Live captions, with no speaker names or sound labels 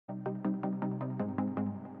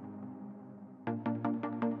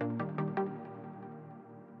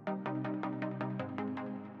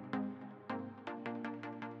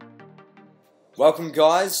Welcome,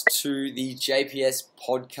 guys, to the JPS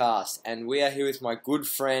podcast, and we are here with my good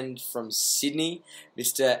friend from Sydney,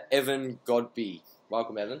 Mr. Evan Godby.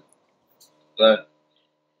 Welcome, Evan. Hello.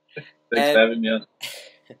 Thanks for having me on.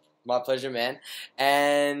 My pleasure, man.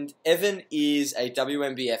 And Evan is a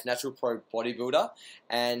WNBF Natural Pro bodybuilder,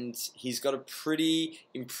 and he's got a pretty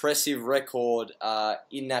impressive record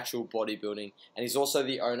in natural bodybuilding. And he's also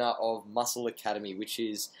the owner of Muscle Academy, which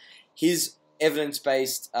is his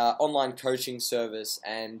evidence-based online coaching service.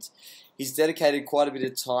 And he's dedicated quite a bit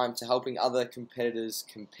of time to helping other competitors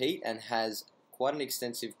compete, and has quite an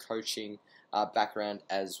extensive coaching background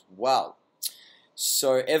as well.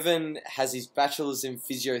 So Evan has his bachelor's in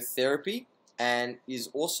physiotherapy and is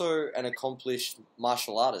also an accomplished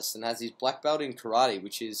martial artist, and has his black belt in karate,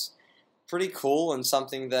 which is pretty cool and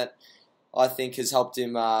something that I think has helped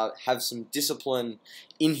him have some discipline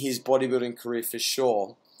in his bodybuilding career for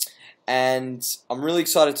sure. And I'm really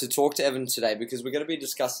excited to talk to Evan today because we're going to be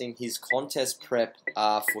discussing his contest prep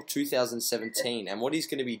for 2017 and what he's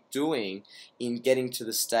going to be doing in getting to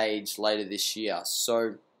the stage later this year.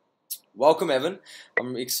 So welcome, Evan.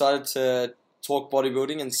 I'm excited to talk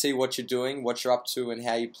bodybuilding and see what you're doing, what you're up to, and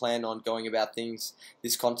how you plan on going about things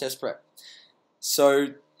this contest prep.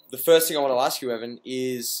 So the first thing I want to ask you, Evan,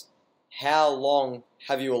 is how long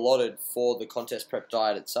have you allotted for the contest prep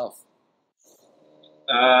diet itself?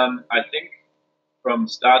 I think from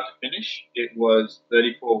start to finish, it was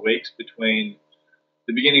 34 weeks between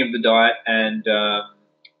the beginning of the diet and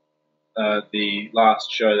the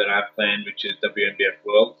last show that I have planned, which is WNBF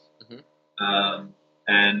Worlds.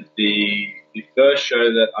 And the first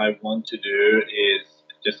show that I want to do is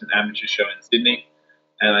just an amateur show in Sydney,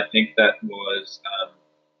 and I think that was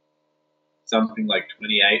something like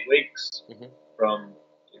 28 weeks from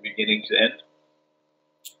the beginning to end.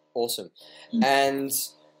 Awesome. And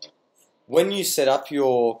when you set up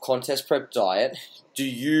your contest prep diet, do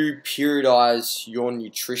you periodize your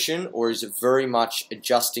nutrition, or is it very much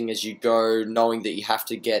adjusting as you go, knowing that you have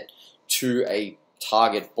to get to a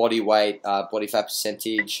target body weight, body fat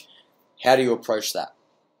percentage? How do you approach that?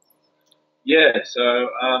 Yeah, so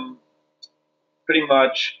pretty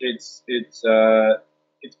much it's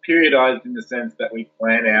periodized in the sense that we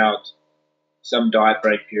plan out some diet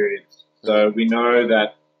break periods. So we know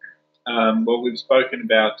that what we've spoken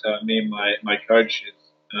about, me and my coach, is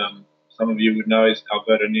some of you would know, is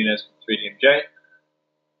Alberto Nunes from 3DMJ.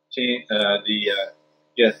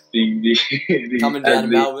 Coming down to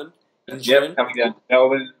Melbourne. Yep, coming down to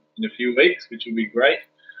Melbourne in a few weeks, which will be great.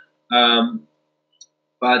 So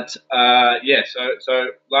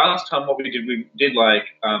last time what we did like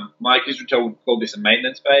Mike Israel would call this a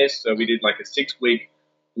maintenance phase. So we did like a 6-week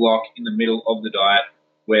block in the middle of the diet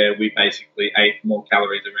where we basically ate more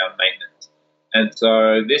calories around maintenance. And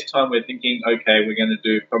so this time we're thinking, okay, we're going to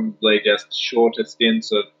do probably just shorter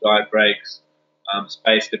stints of diet breaks,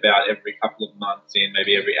 spaced about every couple of months in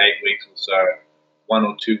maybe every 8 weeks or so, 1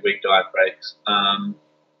 or 2 week diet breaks,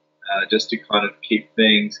 just to kind of keep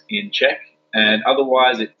things in check. And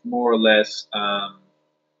otherwise, it's more or less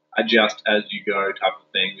adjust as you go type of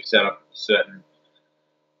thing. We set up certain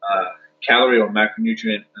calorie or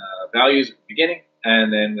macronutrient values at the beginning,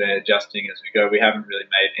 and then we're adjusting as we go. We haven't really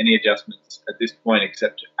made any adjustments at this point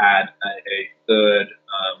except to add a third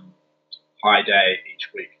high day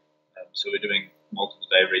each week. So we're doing multiple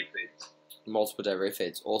day refeeds. Multiple day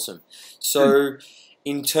refeeds, awesome. So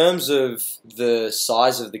in terms of the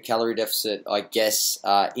size of the calorie deficit, I guess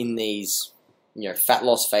in these fat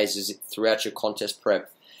loss phases throughout your contest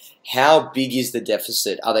prep, how big is the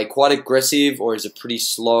deficit? Are they quite aggressive, or is it pretty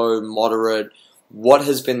slow, moderate? What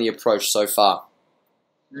has been the approach so far?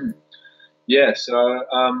 Yeah, so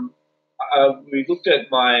we looked at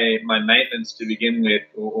my maintenance to begin with,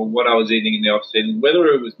 or what I was eating in the off season, whether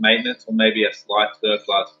it was maintenance or maybe a slight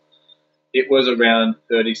surplus. It was around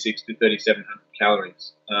 3,600 to 3,700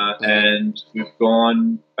 calories, and we've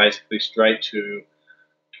gone basically straight to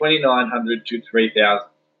 2,900 to 3,000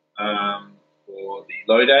 for the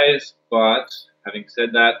low days. But having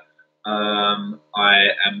said that,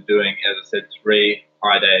 I am doing, as I said, 3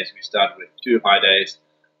 high days. We started with 2 high days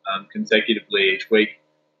consecutively each week,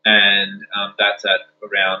 and that's at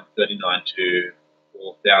around 39 to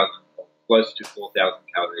 4,000, or close to 4,000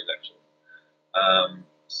 calories actually.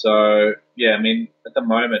 So yeah, I mean, at the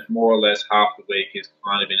moment, more or less half the week is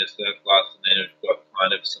kind of in a surplus, and then we've got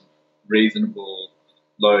kind of some reasonable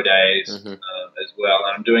low days as well.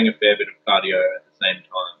 And I'm doing a fair bit of cardio at the same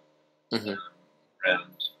time.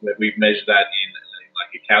 We've measured that in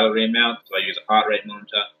like a calorie amount. So I use a heart rate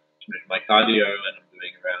monitor to measure my cardio, and I'm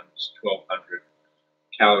doing around 1,200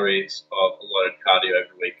 calories of allotted cardio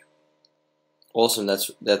every week. Awesome.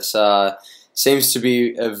 seems to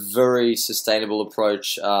be a very sustainable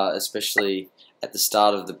approach, especially at the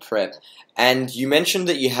start of the prep. And you mentioned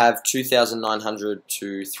that you have 2,900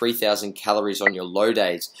 to 3,000 calories on your low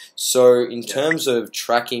days. So in terms of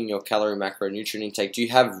tracking your calorie macronutrient intake, do you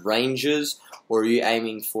have ranges, or are you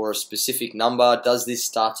aiming for a specific number? Does this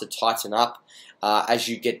start to tighten up as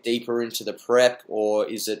you get deeper into the prep, or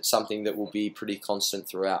is it something that will be pretty constant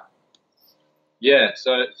throughout? Yeah,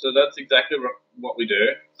 so that's exactly what we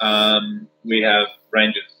do. We have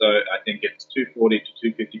ranges, so I think it's 240 to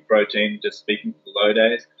 250 protein, just speaking for the low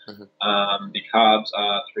days. The carbs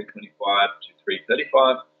are 325 to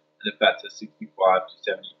 335, and the fats are 65 to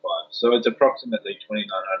 75. So it's approximately 2,900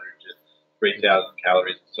 to 3,000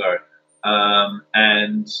 calories or so.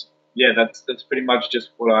 And yeah, that's pretty much just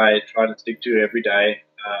what I try to stick to every day.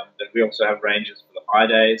 That we also have ranges for the high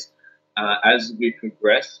days. As we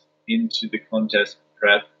progress into the contest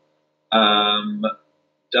prep,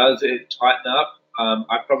 does it tighten up?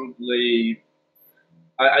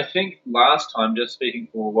 I think last time, just speaking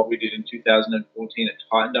for what we did in 2014, it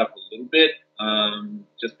tightened up a little bit,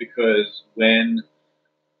 just because when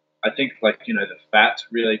I think the fats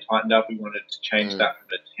really tightened up, we wanted to change that from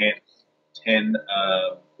a 10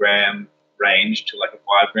 gram range to like a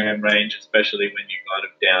 5 gram range, especially when you kind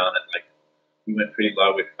of down at we went pretty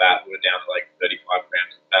low with fat. We were down to 35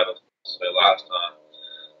 grams of fat or so last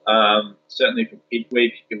time. Certainly for peak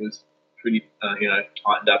week, it was pretty,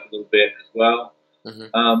 tightened up a little bit as well.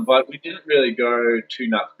 But we didn't really go too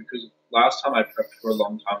nuts because last time I prepped for a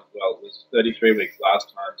long time as well. It was 33 weeks last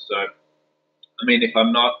time. So, I mean, if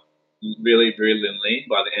I'm not really, really lean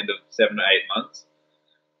by the end of 7 to 8 months,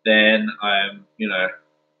 then I'm,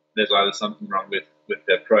 there's either something wrong with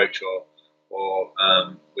the approach or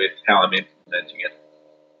with how I'm implementing it.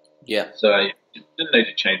 Yeah. So it didn't need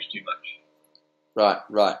to change too much.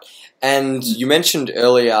 Right. And you mentioned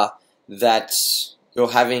earlier that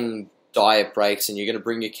you're having diet breaks and you're going to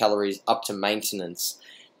bring your calories up to maintenance.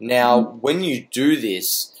 Now, when you do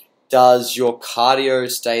this, does your cardio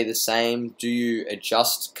stay the same? Do you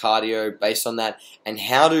adjust cardio based on that? And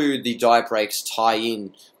how do the diet breaks tie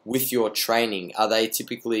in with your training? Are they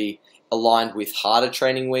typically aligned with harder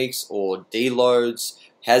training weeks or deloads?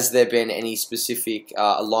 Has there been any specific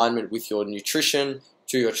alignment with your nutrition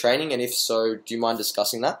to your training? And if so, do you mind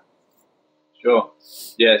discussing that? Sure.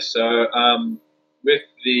 Yeah, so with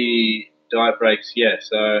the diet breaks,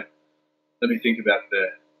 so let me think about the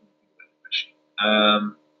question.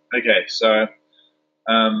 Okay, so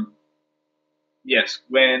yes,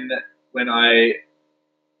 when I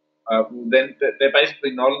then they're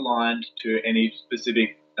basically not aligned to any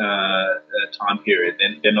specific time period.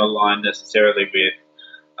 They're not aligned necessarily with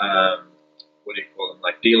what do you call them,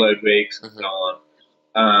 like deload weeks and so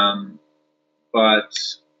on. But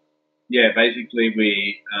yeah, basically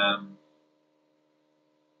we.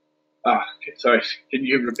 Sorry, can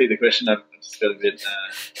you repeat the question? I've just got a bit.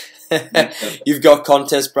 You've got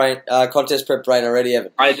contest prep brain already,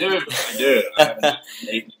 Evan. I do. I haven't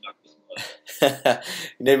eaten enough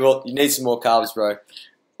this morning. You need some more carbs, bro.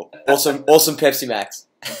 Awesome Pepsi Max.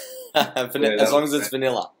 As long as it's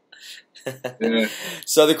vanilla. Yeah.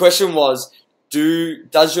 So the question was,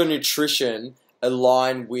 does your nutrition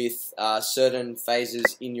align with certain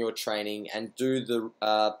phases in your training, and do the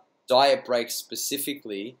diet breaks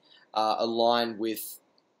specifically align with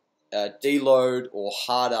deload or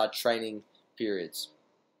harder training periods?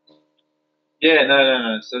 Yeah,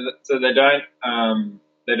 no. So they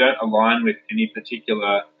don't align with any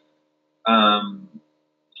particular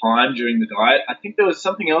time during the diet. I think there was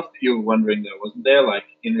something else that you were wondering though, wasn't there? Like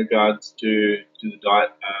in regards to the diet,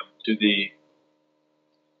 to the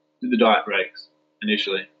diet breaks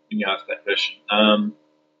initially when you asked that question.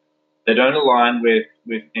 They don't align with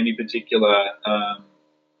any particular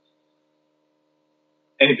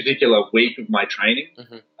week of my training.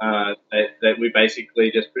 That we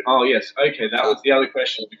basically just yes, okay, that was the other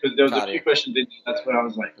question, because there was a few questions in there. That's what I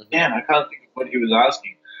was like, damn, I can't think of what he was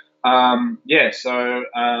asking. So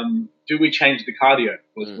do we change the cardio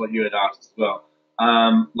was what you had asked as well.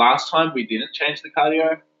 Last time we didn't change the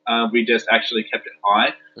cardio. We just actually kept it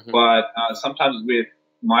high. But sometimes with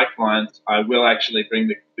my clients, I will actually bring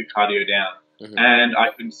the cardio down. And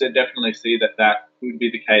I can definitely see that could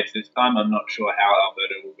be the case this time. I'm not sure how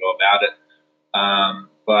Alberto will go about it.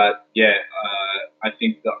 But yeah, I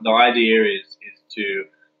think the idea is to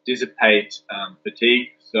dissipate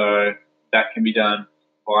fatigue. So that can be done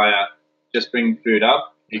via just bringing food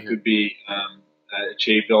up. It could be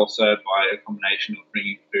achieved also by a combination of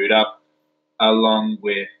bringing food up along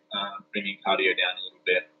with bringing cardio down a little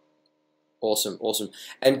bit. Awesome, awesome.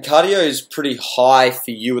 And cardio is pretty high for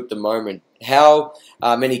you at the moment. How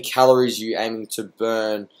many calories are you aiming to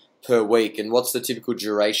burn per week, and what's the typical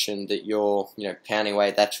duration that you're, pounding away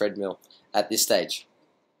at that treadmill at this stage?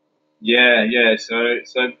 Yeah. So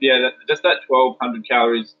yeah, just that 1,200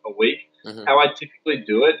 calories a week. Hmm. How I typically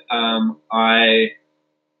do it, I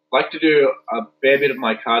like to do a fair bit of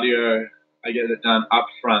my cardio. I get it done up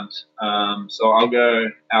front. So I'll go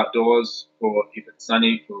outdoors for, if it's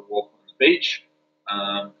sunny, for a walk on the beach.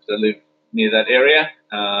 'Cause I live near that area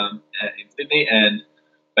in Sydney, and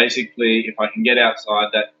basically, if I can get outside,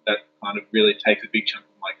 that kind of really takes a big chunk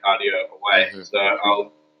of my cardio away. Hmm.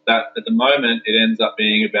 So that at the moment it ends up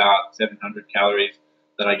being about 700 calories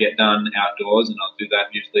that I get done outdoors, and I'll do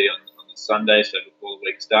that usually on the Sunday, so before the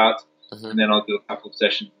week starts, Hmm. and then I'll do a couple of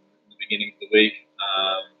sessions in the beginning of the week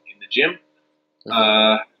in the gym Hmm.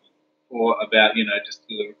 uh, for about just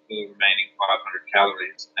for the remaining 500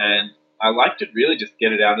 calories, and I like to really just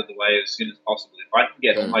get it out of the way as soon as possible. If I can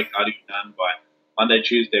get all Hmm. my cardio done by Monday,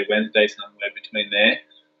 Tuesday, Wednesday, somewhere between there,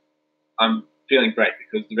 I'm feeling great,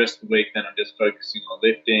 because the rest of the week then I'm just focusing on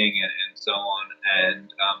lifting and so on.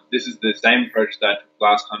 And this is the same approach that I took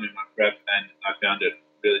last time in my prep, and I found it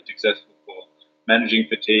really successful for managing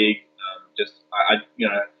fatigue.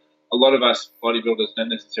 A lot of us bodybuilders don't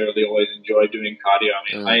necessarily always enjoy doing cardio.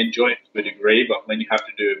 I mean, I Hmm. enjoy it to a degree, but when you have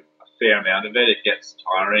to do a fair amount of it, it gets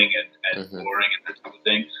tiring and Hmm. boring and that type of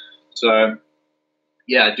thing. So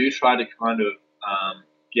yeah, I do try to kind of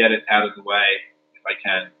get it out of the way if I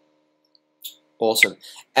can. Awesome.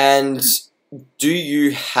 And do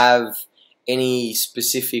you have any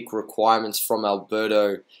specific requirements from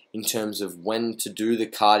Alberto in terms of when to do the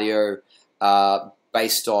cardio,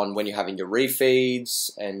 based on when you're having your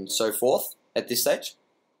refeeds and so forth at this stage?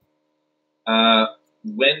 Uh,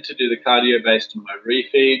 when to do the cardio based on my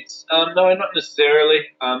refeeds? No, not necessarily.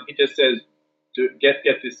 He just says, get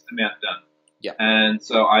this amount done. Yeah. And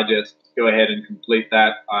so I just go ahead and complete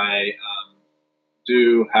that. I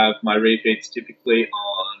do have my refeeds typically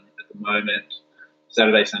on, at the moment,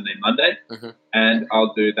 Saturday, Sunday, Monday. Hmm. And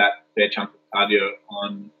I'll do that fair chunk of cardio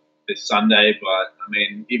on this Sunday. But I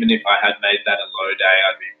mean, even if I had made that a low day,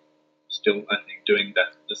 I'd be still, I think, doing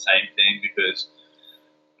that the same thing, because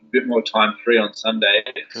a bit more time free on Sunday,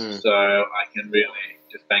 Mm. so I can really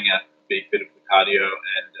just bang out a big bit of the cardio,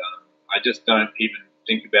 and I just don't even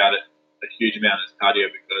think about it a huge amount as cardio,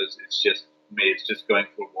 because it's just, for me, it's just going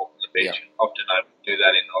for a walk on the beach. Yeah. And often I do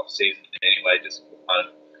that in off season anyway, just for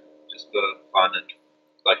fun, and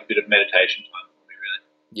like a bit of meditation time for me, really.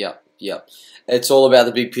 Yeah, yeah. It's all about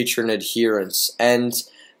the big picture and adherence. And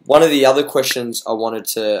one of the other questions I wanted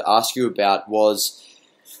to ask you about was,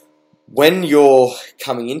 when you're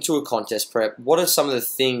coming into a contest prep, what are some of the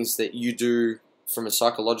things that you do from a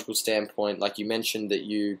psychological standpoint? Like you mentioned that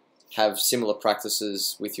you have similar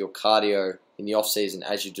practices with your cardio in the off season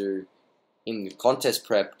as you do in the contest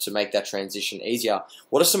prep to make that transition easier.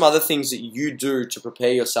 What are some other things that you do to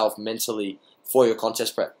prepare yourself mentally for your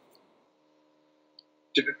contest prep?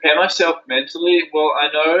 To prepare myself mentally, well,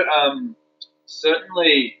 I know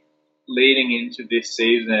certainly leading into this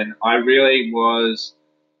season, I really was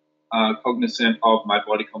cognizant of my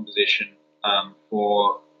body composition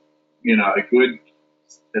for a good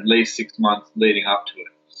at least 6 months leading up to it.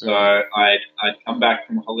 So Mm. I'd come back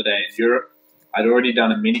from a holiday in Europe. I'd already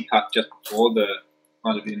done a mini cut just before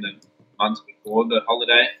kind of in the months before the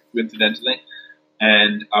holiday, coincidentally.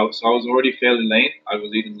 And so I was already fairly lean. I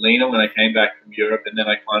was even leaner when I came back from Europe. And then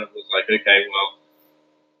I kind of was like, okay, well,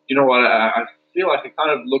 you know what? I feel like I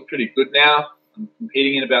kind of look pretty good now. I'm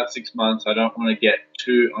competing in about 6 months. I don't want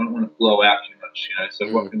to blow out too much. So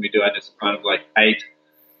what Mm. can we do? I just kind of like ate.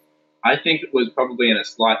 I think it was probably in a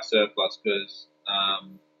slight surplus, because,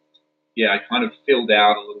 I kind of filled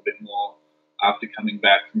out a little bit more after coming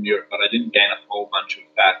back from Europe, but I didn't gain a whole bunch of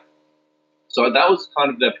fat. So that was kind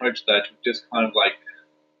of the approach that I took, just kind of like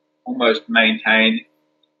almost maintain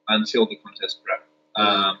until the contest prep,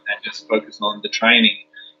 Mm. and just focus on the training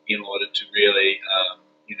in order to really,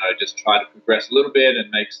 just try to progress a little bit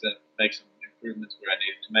and make some improvements where I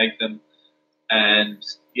needed to make them. And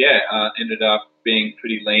ended up being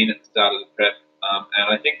pretty lean at the start of the prep.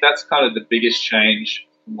 And I think that's kind of the biggest change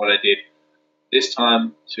from what I did this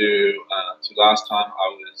time to last time. I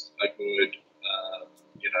was a good,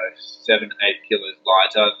 7-8 kilos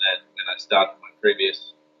lighter than when I started my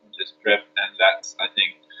previous contest prep, and that's, I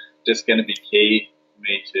think, just going to be key for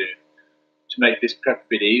me to make this prep a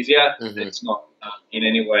bit easier. Mm-hmm. It's not in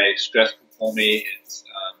any way stressful for me. It's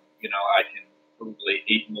I can probably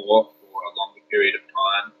eat more for a longer period of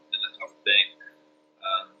time and that type of thing.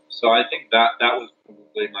 So I think that was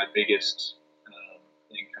probably my biggest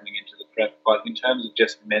thing coming into the prep, but in terms of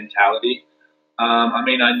just mentality, I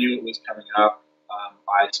mean, I knew it was coming up.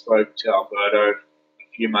 I spoke to Alberto a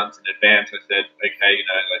few months in advance. I said, okay,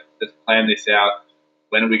 like, let's plan this out.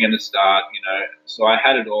 When are we going to start? So I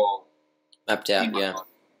had it all mapped out. in my Yeah. mind.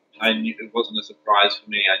 I knew it wasn't a surprise for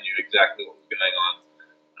me. I knew exactly what was going on.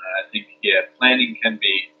 I think, planning can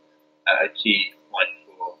be a key point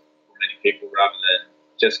for many people rather than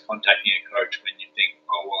just contacting a coach when you think,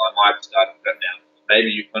 oh, well, I might start a prep now.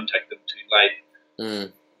 Maybe you contact them too late.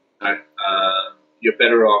 Mm. You're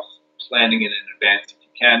better off planning it in advance if you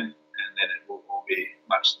can, and then it will all be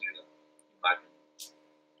much smoother, in my opinion.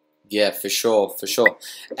 Yeah, for sure.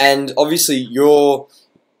 And obviously, you're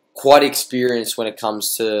quite experienced when it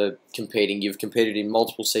comes to competing. You've competed in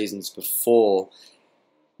multiple seasons before.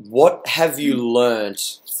 What have you learned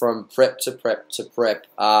from prep to prep to prep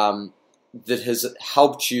that has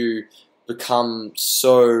helped you become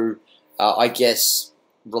so, I guess,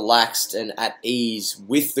 relaxed and at ease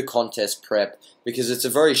with the contest prep? Because it's a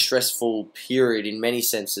very stressful period in many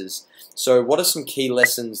senses. So what are some key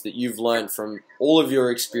lessons that you've learned from all of your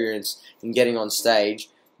experience in getting on stage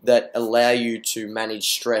that allow you to manage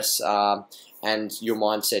stress and your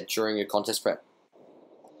mindset during a contest prep?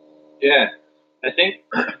 Yeah, I think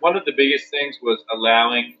one of the biggest things was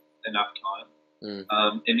allowing enough time.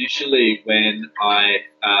 Initially, when I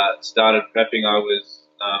started prepping,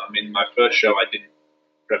 in my first show, I didn't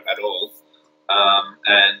prep at all.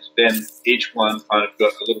 And then each one kind of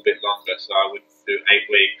got a little bit longer. So I would do 8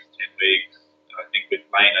 weeks, 10 weeks. I think with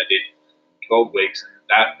Lane, I did 12 weeks, and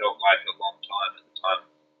that felt like a long time at the time.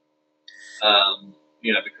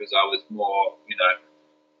 Because I was more,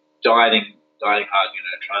 dieting hard,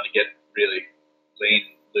 trying to get really lean,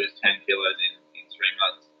 lose 10 kilos in 3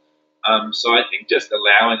 months. So I think just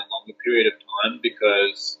allowing a longer period of time,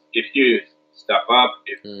 because if you stuff up,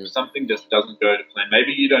 if something just doesn't go to plan,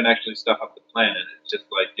 maybe you don't actually stuff up the plan, and it's just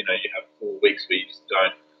like, you have 4 weeks where you just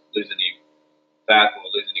don't lose any fat or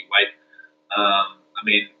lose any weight.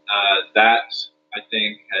 That I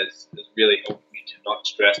think has really helped me to not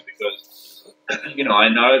stress, because, I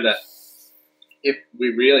know that if we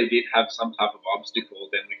really did have some type of obstacle,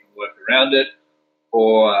 then we can work around it,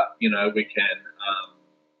 or, we can,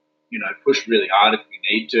 push really hard if we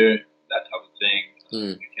need to, that type of thing.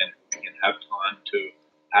 We can have time to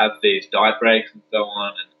have these diet breaks and so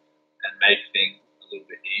on, and make things a little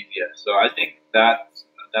bit easier. So I think that's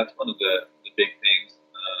one of the big things.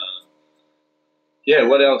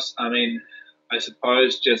 What else? I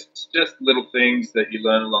suppose just little things that you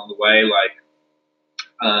learn along the way, like,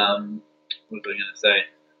 what was I going to say?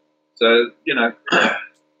 So,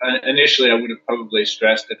 initially I would have probably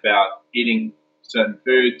stressed about eating certain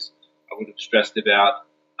foods. I would have stressed about,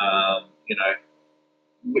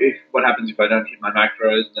 what happens if I don't hit my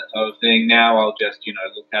macros and that type of thing. Now I'll just,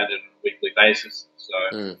 look at it on a weekly basis. So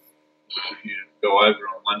if you go over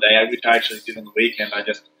on one day, which I actually did on the weekend, I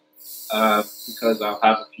just, because I'll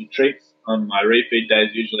have a few treats on my refeed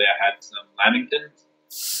days. Usually I had some Lamingtons.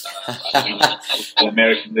 I don't know if the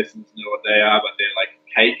American listeners know what they are, but they're like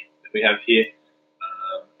cake that we have here.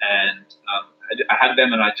 I had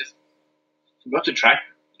them, and I just forgot to track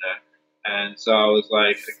them, And so I was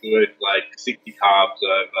like a good 60 carbs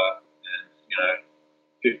over, and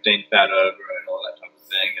 15 fat over, and all that type of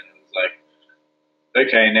thing. And it was like,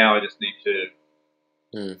 okay, now I just need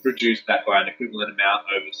to reduce that by an equivalent amount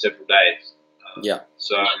over several days.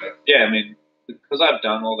 So because I've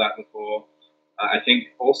done all that before, I think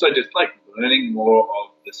also just learning more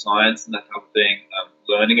of the science and that type of thing,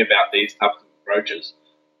 learning about these types of approaches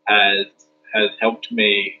has helped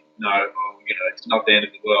me know, it's not the end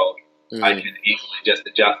of the world. I can easily just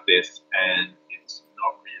adjust this, and it's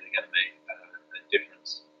not really going to make a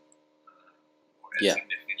difference or a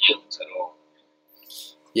significant difference at all.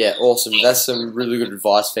 Yeah, awesome. That's some really good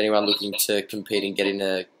advice for anyone looking to compete and get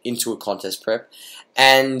into a contest prep.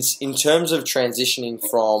 And in terms of transitioning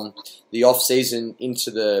from the off-season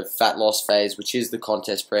into the fat loss phase, which is the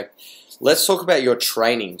contest prep, let's talk about your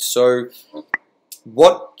training. So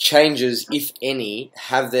what changes, if any,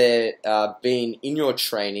 have there been in your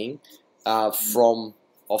training from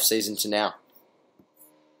off-season to now?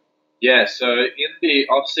 Yeah, so in the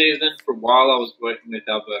off-season, for a while I was working with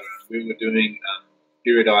Alberto. We were doing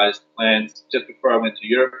periodized plans. Just before I went to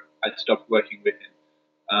Europe, I stopped working with him,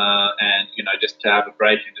 and just to have a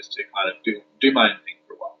break and just to kind of do my own thing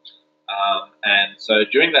for a while. And so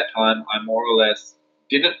during that time, I more or less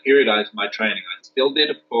didn't periodize my training. I still did,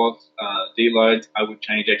 of course, deloads. I would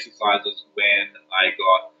change exercises when I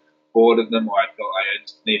got bored of them, or I felt I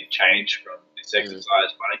just need to change from this exercise.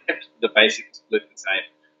 But I kept the basic split the same,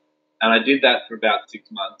 and I did that for about 6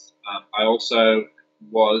 months. I also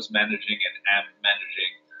was managing and am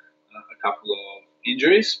managing a couple of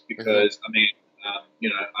injuries because, I mean,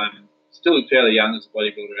 I'm still fairly young as a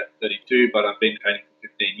bodybuilder at 32, but I've been training for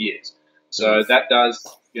 15 years. So that does,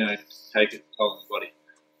 take its toll on the body.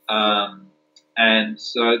 And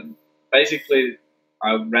so basically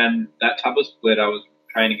I ran that tubble split. I was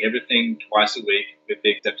training everything twice a week with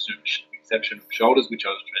the exception of shoulders, which I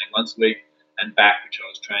was training once a week, and back, which I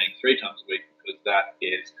was training 3 times a week because that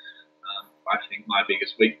is, I think, my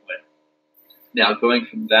biggest weak point. Now, going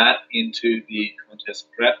from that into the contest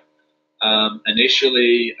prep,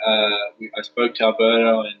 initially I spoke to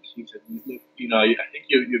Alberto and he said, look, I think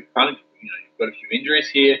you've kind of, you've got a few injuries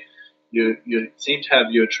here. You seem to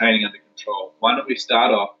have your training under control. Why don't we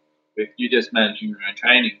start off with you just managing your own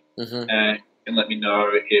training, and you can let me know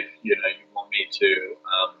if you want me to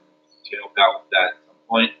help out with that at some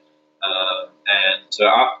point. And so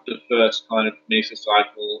after the first kind of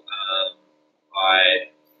mesocycle,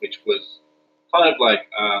 which was kind of like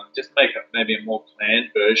just make maybe a more planned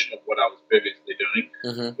version of what I was previously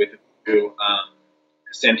doing with a few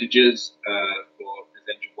percentages for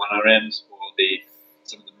essential 1RMs for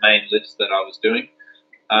some of the main lifts that I was doing.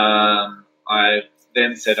 I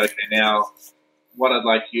then said, okay, now what I'd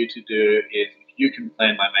like you to do is you can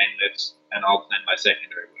plan my main lifts and I'll plan my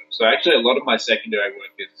secondary work. So actually a lot of my secondary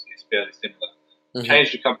work is fairly similar.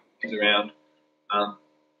 Changed a couple of things around.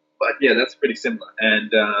 But yeah, that's pretty similar.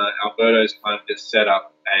 And Alberto's kind of just set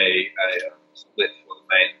up a split for the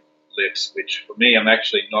main lifts, which for me, I'm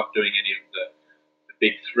actually not doing any of the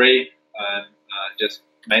big 3. Just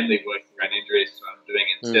mainly working around injuries. So I'm doing,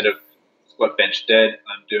 instead of squat, bench, dead,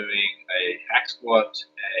 I'm doing a hack squat,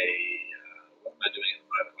 what am I doing at the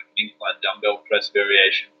moment? Like an incline dumbbell press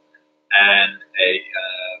variation and a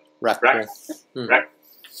rack.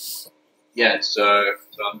 Yeah, so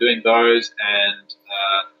I'm doing those and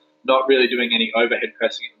not really doing any overhead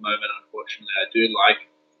pressing at the moment, unfortunately. I do like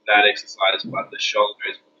that exercise, but the shoulder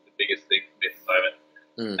is the biggest thing for me at the moment.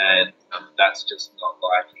 And that's just not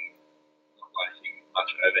liking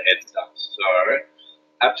much overhead stuff. So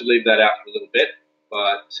I have to leave that out for a little bit,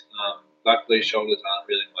 but luckily shoulders aren't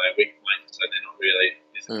really my weak point, so they're not really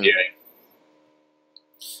disappearing.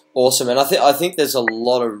 Awesome, and I think there's a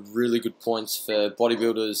lot of really good points for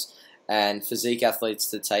bodybuilders and physique athletes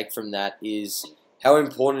to take from that is how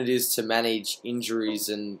important it is to manage injuries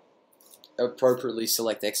and appropriately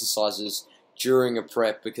select exercises during a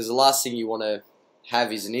prep, because the last thing you want to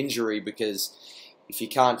have is an injury, because if you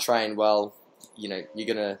can't train well, you're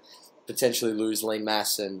going to potentially lose lean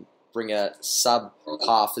mass and bring a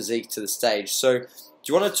subpar physique to the stage. So do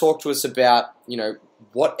you want to talk to us about,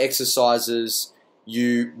 what exercises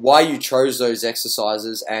why you chose those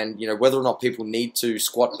exercises and, whether or not people need to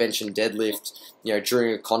squat, bench and deadlift,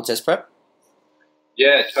 during a contest prep?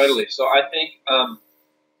 Yeah, totally. So I think,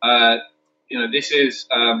 this is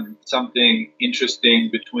something interesting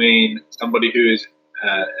between somebody who is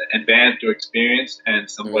advanced or experienced and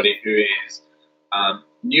somebody who is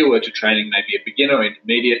newer to training, maybe a beginner or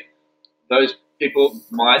intermediate. Those people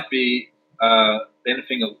might be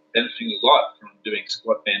benefiting a lot from doing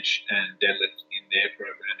squat, bench, and deadlift in their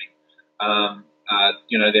programming.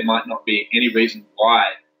 There might not be any reason why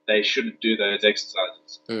they shouldn't do those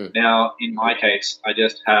exercises. Now, in my case, I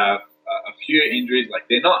just have a few injuries. Like,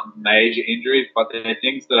 they're not major injuries, but they're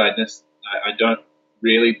things that I don't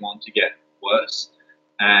really want to get worse.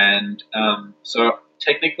 And so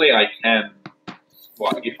technically, I can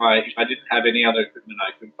squat. If I didn't have any other equipment,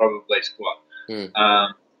 I could probably squat.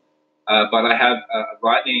 But I have a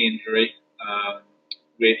right knee injury,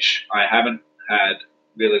 which I haven't had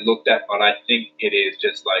really looked at, but I think it is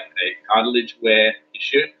just like a cartilage wear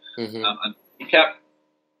issue. Kneecap.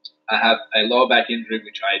 I have a lower back injury,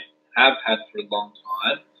 which I have had for a long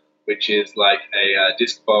time, which is like a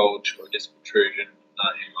disc bulge or disc protrusion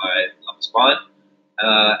in my lumbar spine.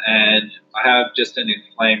 And I have just an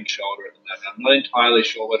inflamed shoulder at the moment. I'm not entirely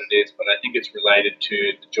sure what it is, but I think it's related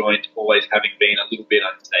to the joint always having been a little bit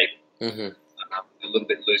unstable, a little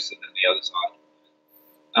bit looser than the other side.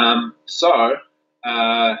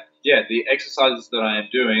 The exercises that I am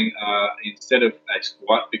doing are instead of a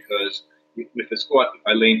squat, because with a squat, if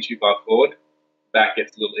I lean too far forward, back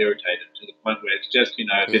gets a little irritated to the point where it's just, a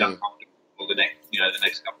bit uncomfortable for the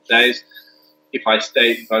next couple of days. If I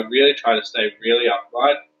really try to stay really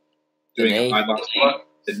upright, doing a high bar squat,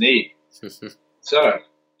 the knee. So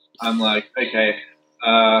I'm like, okay,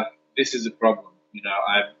 this is a problem.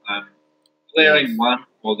 I'm flaring one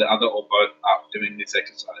or the other or both up doing this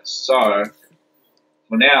exercise. So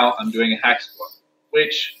for now, I'm doing a hack squat,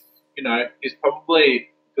 which, is probably,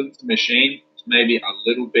 because it's a machine, it's maybe a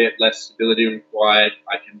little bit less stability required.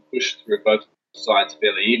 I can push through both sides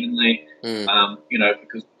fairly evenly. You know,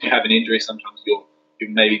 because if you have an injury, sometimes you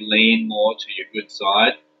maybe lean more to your good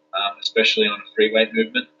side, especially on a free weight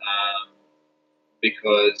movement,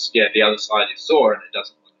 because the other side is sore and it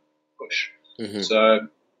doesn't want to push.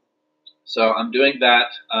 So I'm doing that.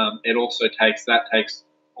 It also takes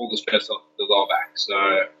all the stress off the lower back. So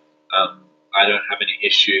I don't have any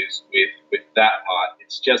issues with that part.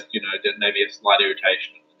 It's just, you know, maybe a slight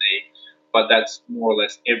irritation of the knee, but that's more or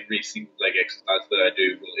less every single leg exercise that I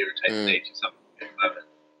do will irritate the knee to some moment.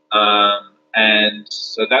 And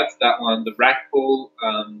so that's that one. The rack pull,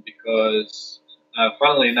 because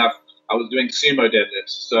funnily enough, I was doing sumo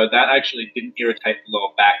deadlifts, so that actually didn't irritate the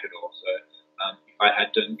lower back at all. So if I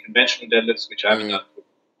had done conventional deadlifts, which I haven't done for a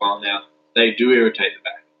while now, they do irritate the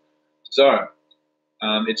back. So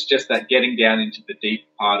it's just that getting down into the deep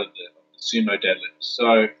part of the sumo deadlift.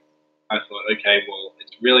 So I thought, okay, well,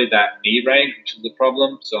 it's really that knee range which is the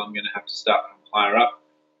problem, so I'm going to have to start from higher up.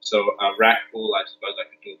 So a rack pull, I suppose I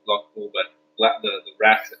could do a block pull, but the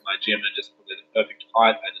racks at my gym are just probably the perfect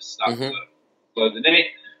height. I just start below the knee,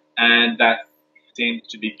 and that seems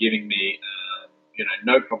to be giving me, you know,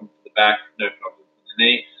 no problem for the back, no problem for the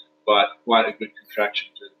knee, but quite a good contraction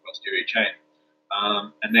through the posterior chain.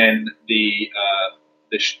 And then the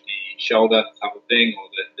shoulder type of thing, or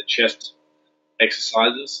the chest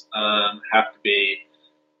exercises have to be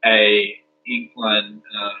a incline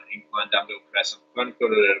dumbbell press. I'm going to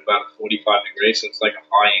put it at about 45 degrees, so it's like a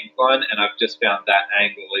high incline, and I've just found that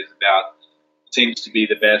angle seems to be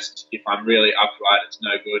the best. If I'm really upright, it's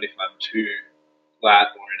no good. If I'm too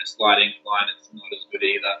flat or in a slight incline, it's not as good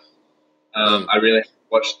either. I really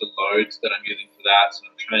watch the loads that I'm using for that, so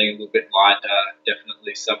I'm training a little bit lighter,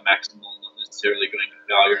 definitely sub-maximal, not necessarily going to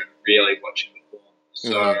failure, and really watching the form.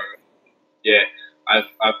 So,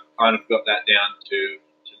 I've kind of got that down to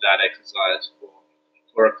that exercise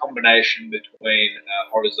for a combination between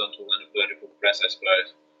horizontal and a vertical press, I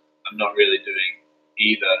suppose. I'm not really doing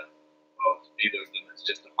either of them. It's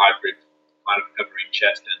just a hybrid, kind of covering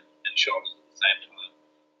chest and shoulders at the same time.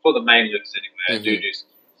 For the main lifts anyway, I do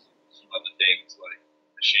some other things like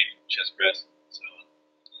machine chest press and so on.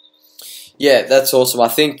 Yeah, that's awesome. I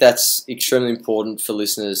think that's extremely important for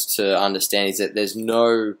listeners to understand, is that there's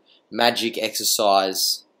no magic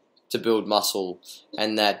exercise to build muscle,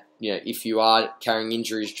 and that, you know, if you are carrying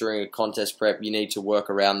injuries during a contest prep, you need to work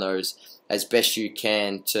around those as best you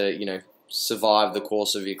can to, you know, survive the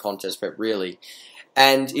course of your contest prep, really.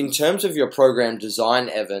 And in terms of your program design,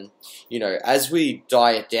 Evan, you know, as we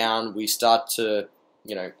diet down, we start to,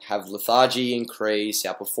 you know, have lethargy increase,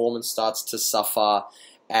 our performance starts to suffer,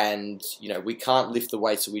 and, you know, we can't lift the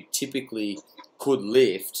weights that we typically could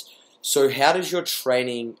lift. So how does your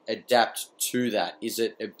training adapt to that? Is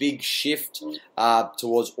it a big shift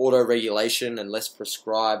towards auto-regulation and less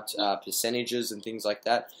prescribed percentages and things like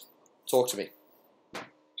that? Talk to me.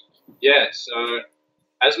 Yeah, so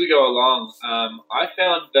as we go along, I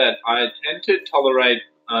found that I tend to tolerate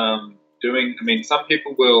some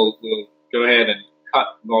people will go ahead and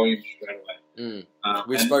cut volume straight away.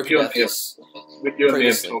 We've spoken about this. You and me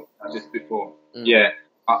have talked about this before. Yeah.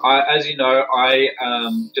 As you know,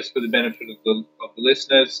 just for the benefit of the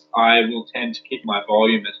listeners, I will tend to keep my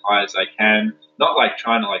volume as high as I can. Not like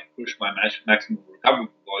trying to push my maximum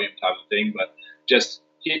recoverable volume type of thing, but just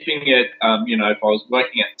keeping it. You know, if I was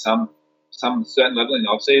working at some certain level in the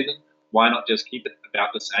off season, why not just keep it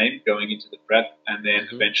about the same going into the prep, and then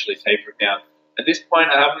eventually taper it down. At this point,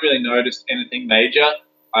 I haven't really noticed anything major.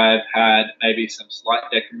 I've had maybe some slight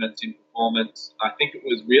decrements in performance. I think it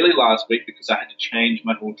was really last week because I had to change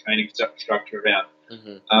my whole training structure around.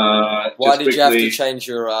 Why did you have to change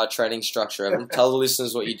your training structure, Evan? Tell the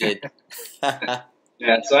listeners what you did.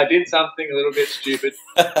 Yeah, so I did something a little bit stupid.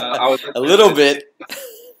 A little bit.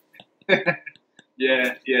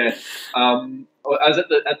 Yeah. I was at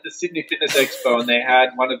the Sydney Fitness Expo, and they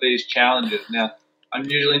had one of these challenges. Now, I'm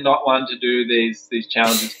usually not one to do these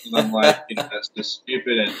challenges because I'm like, you know, that's just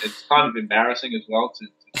stupid, and it's kind of embarrassing as well to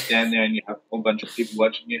stand there and you have a whole bunch of people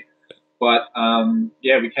watching you. But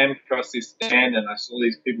we came across this stand and I saw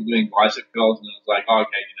these people doing bicep curls, and I was like, oh,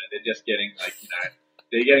 okay, you know, they're just getting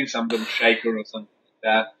they're getting some little shaker or something like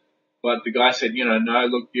that. But the guy said, you know, no,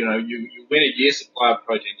 look, you know, you win a year's supply of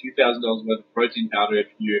protein, $2,000 worth of protein powder if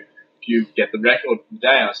you get the record for the day.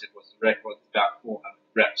 I said, what's the record? It's about 400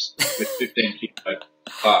 reps with 15 kilo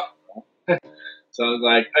bar. So I was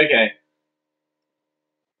like, okay,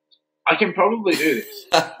 I can probably do this.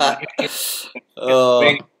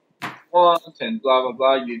 And blah blah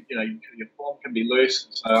blah. You know, your form can be loose.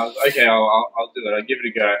 So I was okay. I'll do it. I'll give it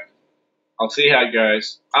a go. I'll see how it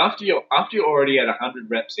goes. After you're already at 100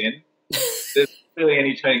 reps in, there's not really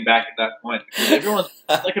any turning back at that point because everyone's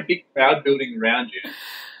it's like a big crowd building around you.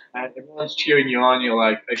 And everyone's cheering you on. You're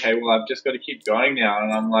like, okay, well, I've just got to keep going now.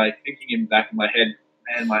 And I'm like thinking in the back of my head,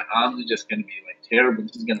 man, my arms are just going to be like terrible.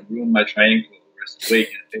 This is going to ruin my training for the rest of the week.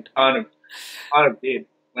 And it kind of did.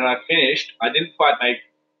 When I finished, I didn't quite make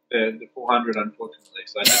the 400, unfortunately.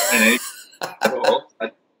 So I didn't win anything at all.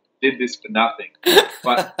 I did this for nothing.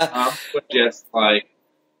 But arms were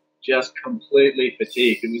just completely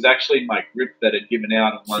fatigued. It was actually my grip that had given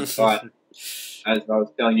out on one side. As I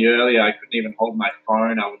was telling you earlier, I couldn't even hold my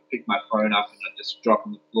phone. I would pick my phone up and I'd just drop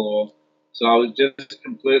on the floor. So I was just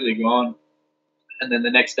completely gone. And then the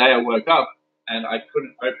next day I woke up and I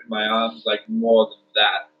couldn't open my arms like more than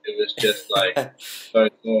that. It was just like so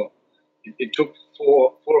sore. It took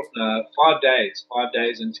 5 days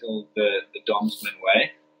until the DOMS went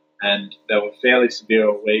away, and they were fairly severe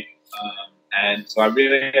all week. And so I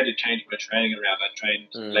really had to change my training around. I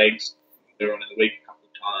trained legs earlier on in the week a couple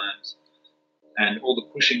of times, and all the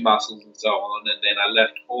pushing muscles and so on. And then I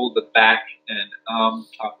left all the back and arm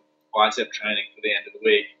type of bicep training for the end of the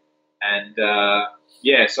week. And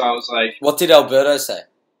yeah, so I was like, what did Alberto say?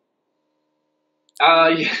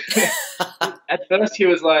 Yeah. At first he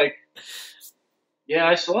was like, yeah,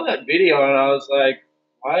 I saw that video, and I was like,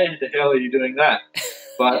 why the hell are you doing that?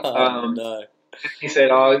 But no. he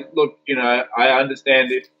said, oh, look, you know, I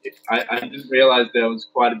understand it. I didn't realize there was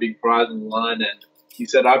quite a big prize on the line, and he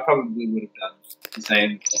said I probably would have done the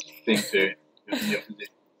same thing too in your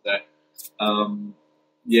position. So,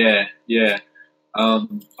 yeah.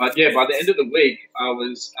 But yeah, by the end of the week, I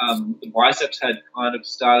was the biceps had kind of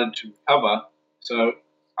started to recover, so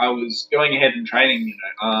I was going ahead and training, you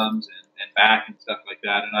know, arms and back and stuff like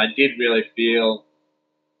that, and I did really feel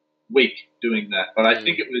weak doing that. But I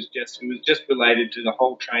think it was just related to the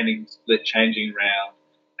whole training split changing around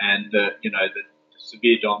and the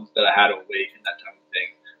severe DOMs that I had all week and that type of thing.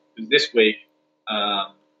 Because this week,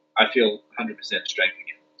 I feel 100% strength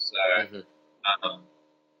again. So,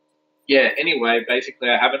 yeah. Anyway, basically,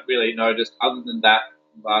 I haven't really noticed, other than that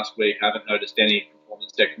last week, I haven't noticed any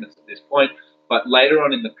performance decrements at this point. But later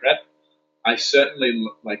on in the prep, I certainly,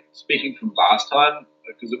 like speaking from last time,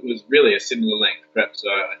 because it was really a similar length prep, so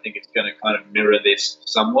I think it's going to kind of mirror this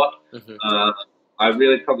somewhat. I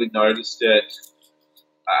really probably noticed it.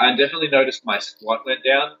 I definitely noticed my squat went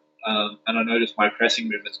down, and I noticed my pressing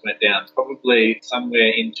movements went down, probably somewhere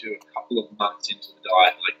into a couple of months into the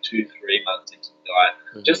diet, like 2-3 months into the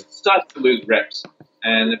diet. Just started to lose reps,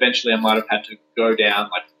 and eventually I might have had to go down,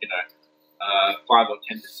 like, 5 or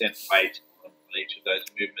 10% weight on each of those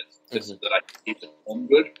movements, just so that I can keep the form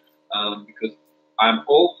good, because I'm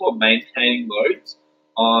all for maintaining loads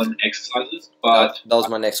on exercises, but that was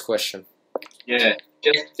my next question. Yeah,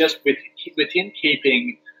 just within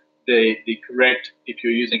keeping the correct. If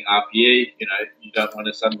you're using RPE, you don't want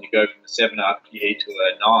to suddenly go from a 7 RPE to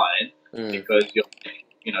a 9 because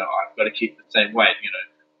I've got to keep the same weight.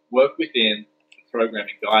 Work within the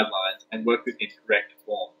programming guidelines and work within correct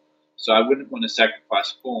form. So I wouldn't want to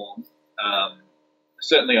sacrifice form.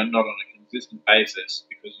 Certainly, not on a consistent basis,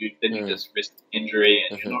 because you just risk injury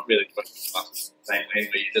and you're not really working the muscles the same way.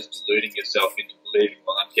 You're just deluding yourself into believing,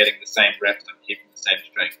 well, I'm getting the same reps, I'm keeping the same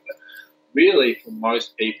strength. But really, for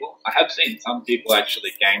most people, I have seen some people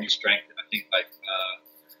actually gain strength. I think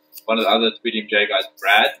one of the other 3DMJ guys,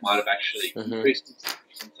 Brad, might have actually increased his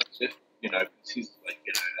strength, because he's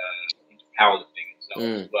into powerlifting and so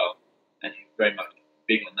on as well, and he's very much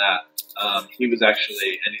big on that. He was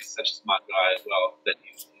actually, and he's such a smart guy as well, that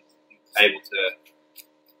he's able to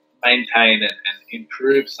maintain and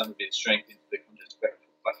improve some of his strength into the contest prep.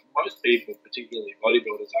 But for most people, particularly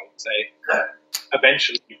bodybuilders, I would say,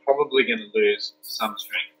 eventually you're probably going to lose some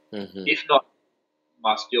strength, if not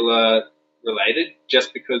muscular related,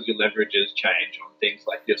 just because your leverages change on things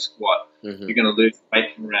like your squat. You're going to lose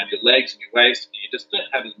weight from around your legs and your waist, and you just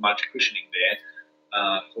don't have as much cushioning there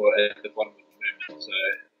for at the bottom of the movement. So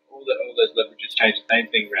all those leverages change. The same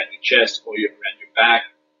thing around your chest or around your back.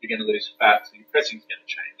 You're going to lose fat, so your pressing's going to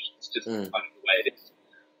change. It's just kind of the way it is.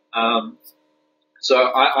 So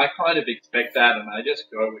I kind of expect that, and I just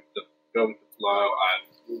go with the flow. I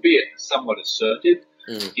will be somewhat assertive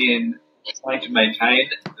in trying to maintain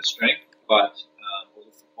the strength, or the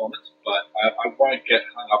performance, but I won't get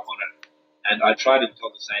hung up on it. And I try to tell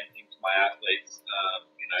the same thing to my athletes.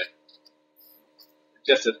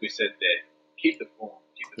 Just as we said there, keep the form,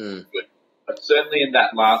 keep the form good. But certainly in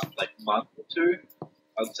that last month or two,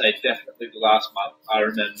 I'd say definitely the last month. I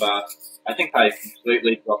remember, I think I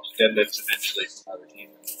completely dropped deadlifts eventually from my routine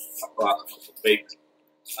the last couple of weeks.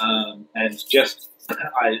 And just,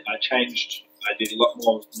 I changed, I did a lot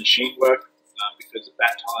more machine work. because at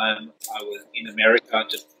that time I was in America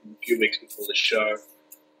just a few weeks before the show.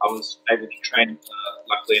 I was able to train,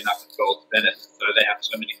 luckily enough, at Gold's Bennett, so they have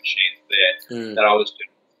so many machines there that I was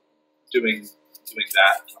doing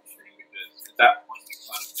that type of thing, because at that point you're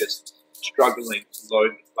kind of just struggling to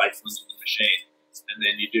load the plates onto the machine, and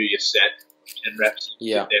then you do your set of 10 reps and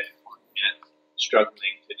you sit there for 5 minutes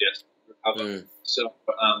struggling to just recover. So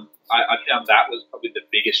I found that was probably the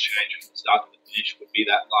biggest change from the start to the finish would be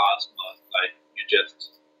that last month. Like,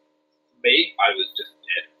 I was just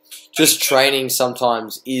dead. Just training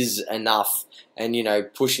sometimes is enough, and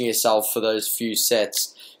pushing yourself for those few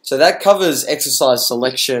sets. So that covers exercise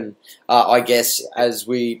selection. I guess as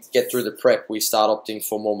we get through the prep, we start opting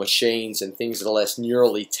for more machines and things that are less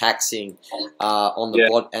neurally taxing on the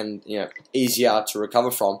body, and easier to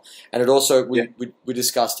recover from. And it also we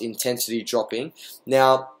discussed intensity dropping.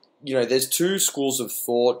 Now, there's two schools of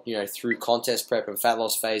thought, through contest prep and fat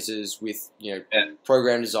loss phases with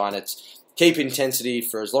program design. It's keep intensity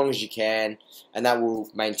for as long as you can, and that will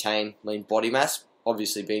maintain lean body mass,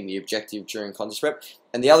 obviously being the objective during contest prep.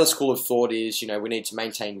 And the other school of thought is, we need to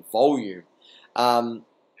maintain volume.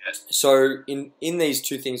 So in these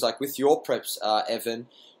two things, like with your preps, Evan,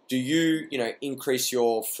 do you, increase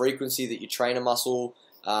your frequency that you train a muscle,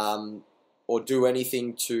 or do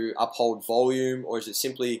anything to uphold volume, or is it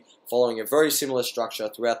simply following a very similar structure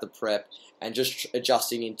throughout the prep and just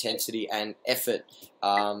adjusting intensity and effort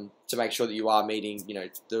to make sure that you are meeting,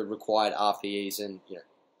 the required RPEs and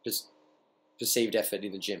just perceived effort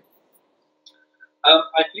in the gym?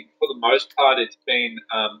 I think for the most part it's been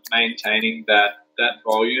maintaining that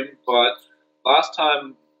volume. But last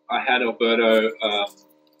time I had Alberto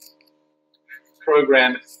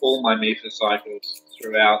program all my MEFA cycles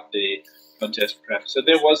throughout the contest prep, so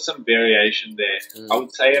there was some variation there. I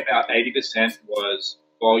would say about 80% was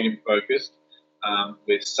volume focused,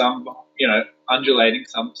 with some, undulating,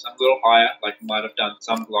 some a little higher. Like, I might have done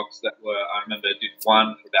some blocks that were, I remember I did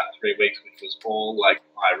one for about 3 weeks, which was all like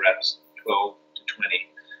high reps, 12 to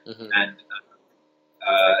 20. And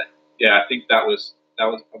I think that was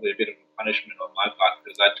probably a bit of a punishment on my part,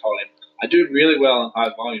 because I told him I do really well in high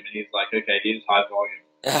volume, and he's like, okay, here's high volume.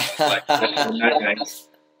 No thanks.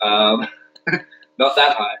 Not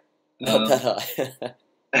that high. Not that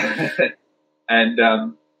high. And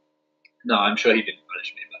no, I'm sure he didn't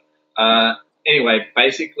punish me. But anyway,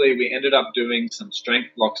 basically, we ended up doing some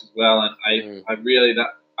strength blocks as well, and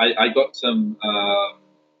I got some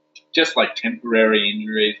just like temporary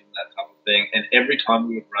injuries and that type of thing. And every time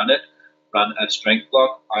we would run a strength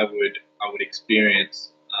block, I would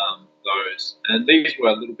experience those. And these were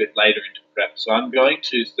a little bit later into prep, so I'm going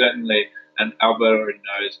to certainly, and Alberto already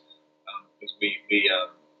knows, because we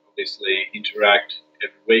obviously interact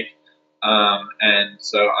every week, and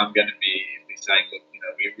so I'm going to be saying, look, we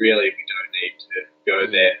don't need to go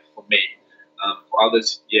there for me. For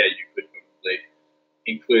others, you could probably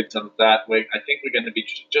include some of that. I think we're going to be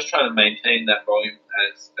just trying to maintain that volume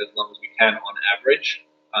as long as we can on average.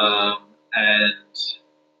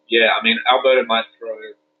 Alberto might throw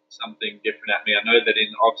something different at me. I know that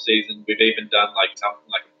in off season we've even done like something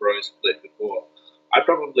like a bro split before. I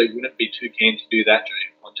probably wouldn't be too keen to do that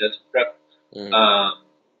during contest prep.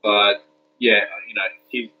 But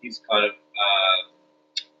he's kind of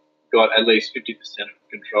got at least 50% of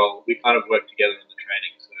control. We kind of work together in the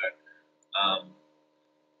training. So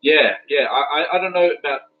I don't know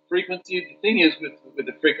about frequency. The thing is with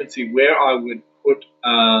the frequency, where I would put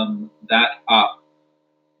that up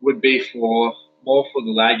would be more for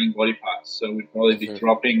the lagging body parts. So we'd probably be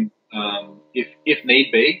dropping if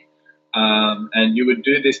need be. And you would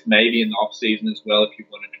do this maybe in the off season as well if you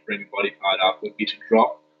wanted to bring a body part up, would be to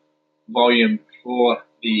drop volume for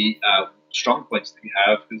the strong points that you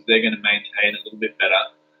have, because they're going to maintain a little bit better,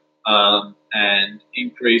 and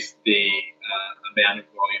increase the amount of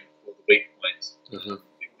volume for the weak points, because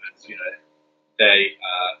they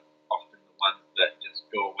are often the ones that just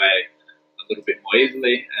go away a little bit more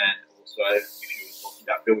easily, and also if you were talking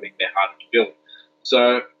about building, they're harder to build.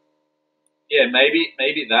 So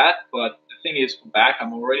maybe that, but the thing is, for back,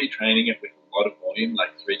 I'm already training it with a lot of volume,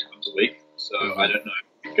 like 3 times a week. So I don't know if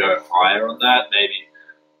we could go higher on that, maybe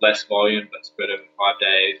less volume, but spread over 5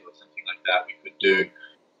 days or something like that we could do.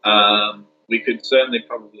 We could certainly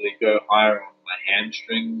probably go higher on my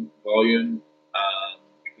hamstring volume,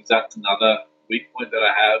 because that's another weak point that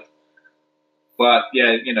I have. But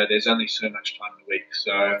there's only so much time in the week.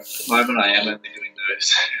 So at the moment I am only doing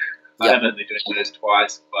those. I am only doing those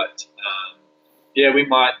twice, but we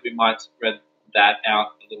might spread that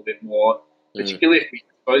out a little bit more, particularly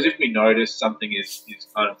if we notice something is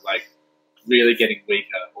kind of like really getting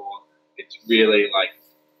weaker, or it's really like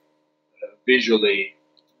visually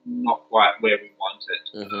not quite where we want it.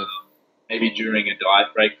 Mm-hmm. Maybe during a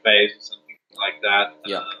diet break phase or something like that.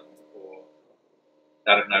 Yeah. Or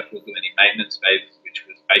I don't know if we'll do any maintenance phases, which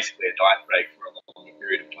was basically a diet break for a longer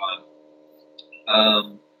period of time.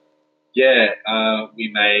 We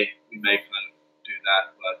may kind of do that,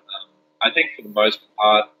 but I think for the most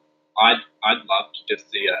part, I'd love to just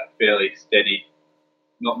see a fairly steady,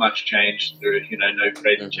 not much change through, no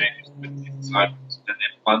crazy changes within cycles, and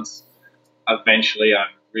then once eventually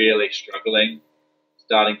I'm really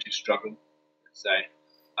starting to struggle, let's say,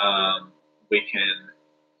 we can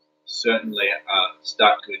certainly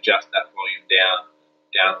start to adjust that volume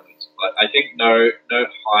downwards. But I think no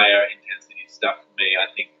higher intensity stuff for me. I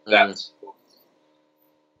think that's for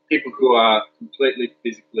people who are completely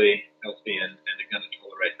physically healthy and are going to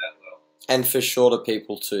tolerate that well. And for shorter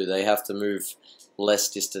people too, they have to move less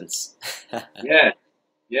distance. Yeah.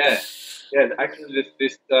 Actually,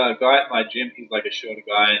 this guy at my gym, he's like a shorter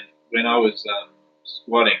guy, and when I was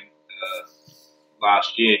squatting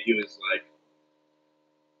last year, he was like,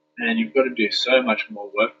 "Man, you've got to do so much more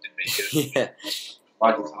work than me." Yeah.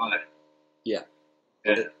 Twice as high. Yeah.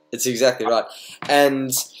 Yeah. It's exactly right.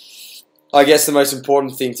 And I guess the most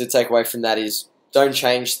important thing to take away from that is don't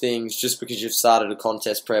change things just because you've started a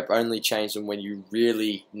contest prep. Only change them when you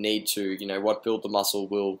really need to. What build the muscle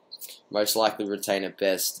will most likely retain it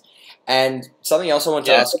best. And something else I want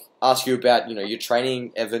to ask you about, your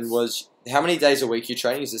training, Evan, was how many days a week you're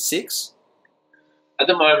training? Is it 6? At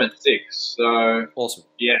the moment, 6. So awesome.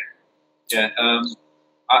 Yeah.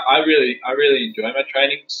 I really enjoy my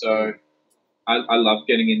training. So I love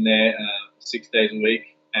getting in there 6 days a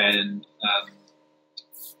week, and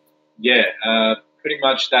pretty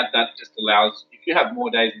much that just allows, if you have more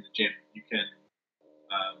days in the gym, you can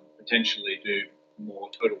potentially do more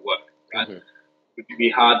total work, right? Mm-hmm. It would be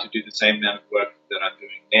hard to do the same amount of work that I'm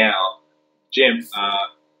doing now, gym,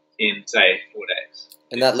 in say 4 days.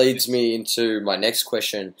 And that leads me into my next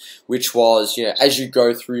question, which was, as you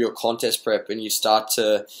go through your contest prep and you start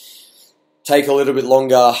to take a little bit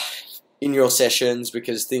longer in your sessions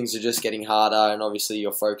because things are just getting harder and obviously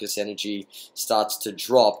your focus energy starts to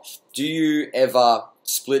drop, do you ever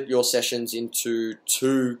split your sessions into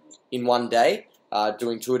 2 in one day,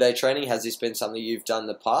 doing 2-a-day training? Has this been something you've done in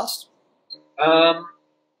the past?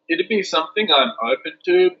 It'd be something I'm open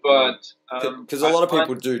to, but because a lot of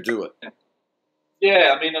people do it.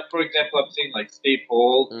 Yeah, I mean, for example, I've seen like Steve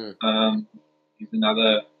Hall. He's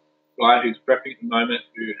another guy who's prepping at the moment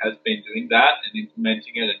who has been doing that and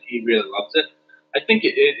implementing it, and he really loves it. I think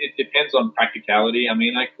it depends on practicality. I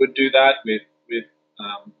mean, I could do that with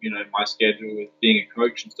my schedule with being a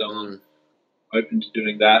coach and so on. Open to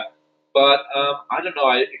doing that, but I don't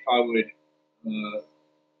know if I would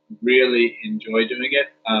really enjoy doing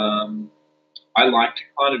it. I like to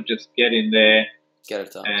kind of just get in there, get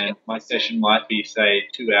it done, and my session might be say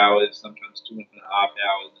 2 hours, sometimes 2.5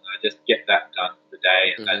 hours, and I just get that done for the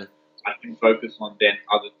day, and then I can focus on then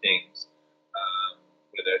other things,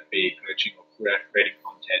 whether it be coaching or creating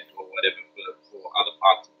content or whatever for other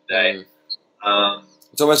parts of the day.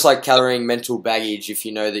 It's almost like carrying mental baggage if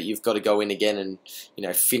you know that you've got to go in again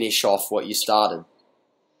and finish off what you started.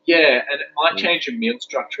 Yeah, and it might change your meal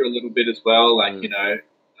structure a little bit as well. Like at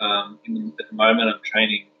the moment I'm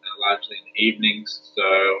training largely in the evenings, so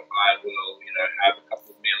I will have a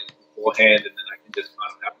couple of meals beforehand, and then I can just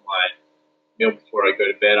kind of have my meal before I go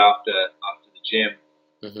to bed after the gym.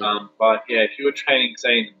 But yeah, if you were training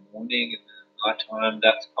say in the morning and then nighttime,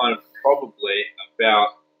 that's kind of probably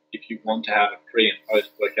about, if you want to have a pre and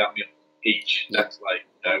post workout meal each, that's like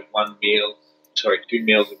 2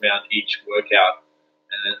 meals around each workout,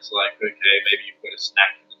 and then it's like, okay, maybe you've got a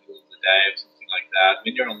snack in the middle of the day or something like that.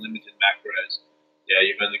 When you're on limited macros,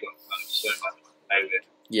 you've only got kind of so much to play with.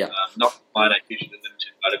 Not finite, usually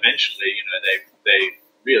limited, but eventually, they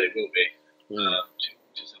really will be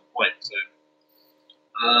to some point. So,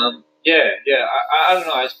 I don't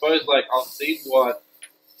know. I suppose I'll see what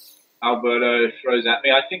Alberto throws at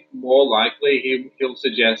me. I think more likely he'll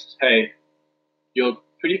suggest, hey, you're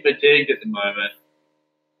pretty fatigued at the moment.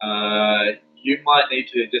 You might need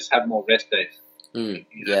to just have more rest days.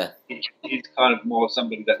 He's kind of more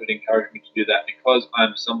somebody that would encourage me to do that, because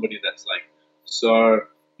I'm somebody that's so, as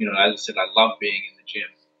I said, I love being in the gym,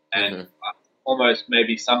 and almost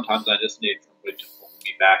maybe sometimes I just need somebody to pull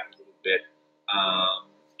me back a little bit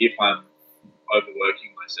if I'm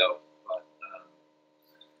overworking myself. But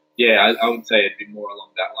I would say it'd be more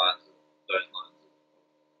along those lines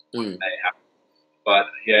of what may happen. But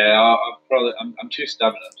I'm too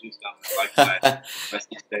stubborn. I like my 6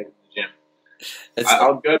 days in the gym.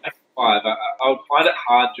 I'll go back to 5. I would find it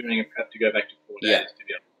hard during a prep to go back to 4 days, to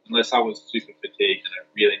be honest. unless I was super fatigued and I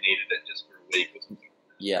really needed it just for a week or something.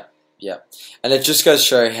 Yeah, yeah, and it just goes to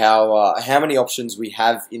show how many options we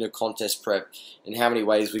have in a contest prep and how many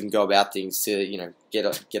ways we can go about things to get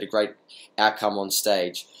a great outcome on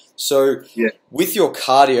stage. So Yeah. with your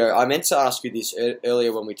cardio, I meant to ask you this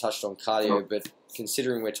earlier when we touched on cardio, but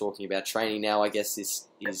considering we're talking about training now, I guess this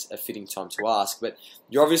is a fitting time to ask. But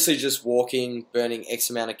you're obviously just walking, burning X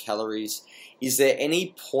amount of calories. Is there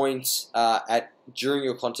any point during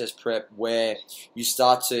your contest prep where you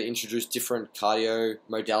start to introduce different cardio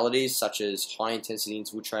modalities, such as high intensity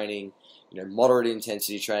interval training, moderate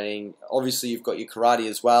intensity training? Obviously, you've got your karate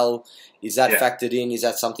as well. Is that factored in? Is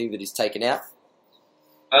that something that is taken out?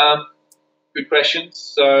 Good question.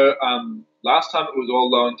 So last time it was all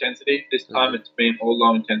low intensity. This time it's been all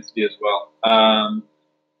low intensity as well.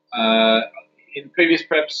 In previous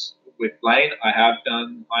preps with Lane, I have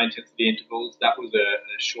done high intensity intervals. That was a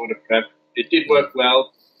shorter prep. It did work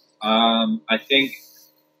well. I think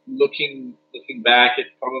looking back, it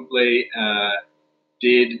probably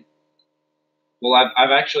did. Well,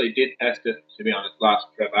 I've actually did test it, to be honest, last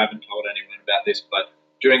prep. I haven't told anyone about this, but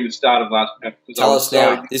during the start of last prep, tell us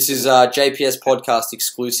now. This is JPS podcast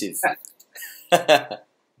exclusive.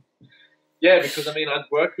 Yeah, because I mean, I'd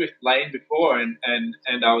worked with Lane before, and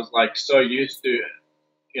I was like so used to,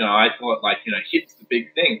 I thought like HIIT's the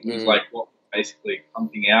big thing. It was like what basically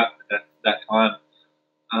pumping out at that time,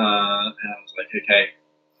 and I was like, okay,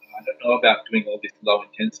 I don't know about doing all this low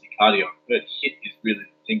intensity cardio, but HIIT is really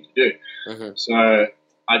the thing to do. So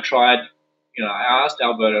I tried. I asked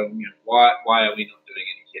Alberto, why are we not doing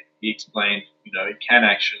any HIIT? He explained, it can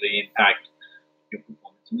actually impact your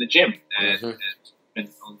performance in the gym and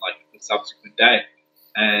on like the subsequent day.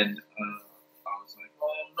 And I was like,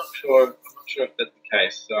 well, I'm not sure if that's the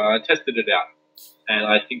case. So I tested it out, and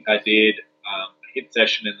I think I did a HIIT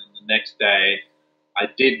session, and then the next day I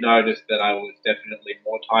did notice that I was definitely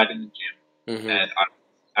more tight in the gym, and I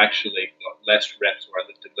actually got less reps, or I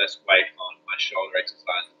lifted less weight on my shoulder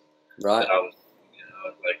exercises. Right. That I was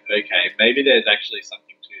like, okay, maybe there's actually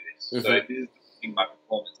something to this. So if this is affecting my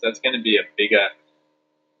performance, that's going to be a bigger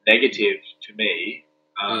negative to me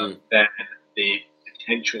than the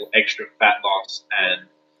potential extra fat loss and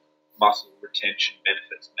muscle retention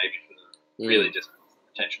benefits, maybe for the really just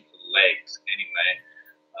potential for the legs anyway.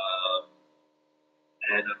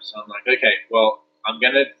 So I'm like, okay, well, I'm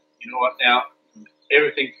going to, now,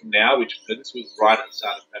 everything from now, this was right at the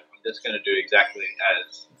start of prep, I'm just going to do exactly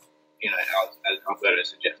as as Alberto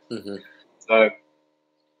suggests. So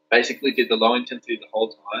basically did the low intensity the whole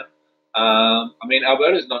time. I mean,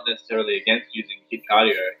 Alberto's not necessarily against using HIIT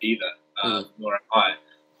cardio either, nor am I.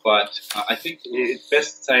 But I think it's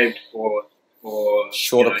best saved for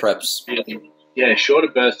shorter preps. Really, shorter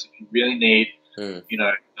bursts if you really need.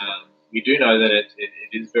 We do know that it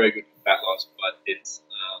is very good for fat loss, but it's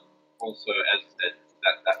also, as I said,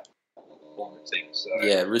 that performance thing. So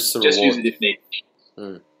risk to just reward. use it if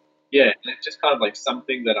needed. Yeah, and it's just kind of like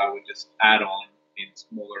something that I would just add on in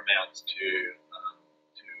smaller amounts to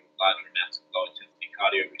larger amounts of low intensity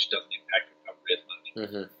cardio, which doesn't impact recovery as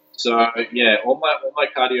much. So all my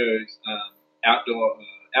cardio is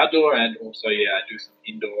outdoor, and also I do some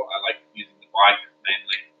indoor. I like using the bike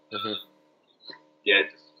mainly.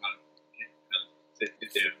 Just kind of sit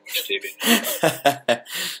there and watch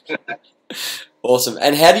TV. Awesome.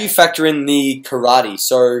 And how do you factor in the karate?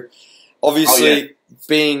 So obviously,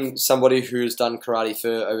 being somebody who's done karate for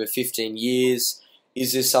over 15 years,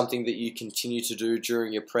 is this something that you continue to do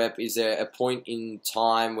during your prep? Is there a point in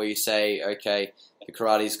time where you say, okay, the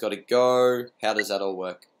karate's got to go? How does that all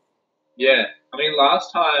work? Yeah. I mean,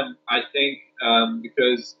 last time, I think,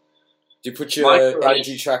 because... Do you put your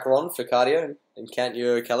energy tracker on for cardio and count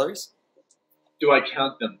your calories? Do I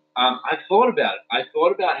count them? I thought about it. I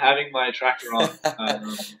thought about having my tracker on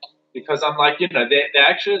because I'm like, they're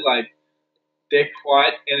actually like, they're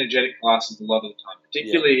quite energetic classes a lot of the time.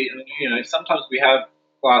 Particularly, sometimes we have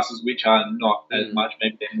classes which are not as much,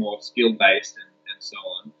 maybe they're more skill-based and so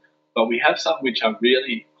on. But we have some which are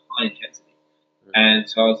really high intensity. And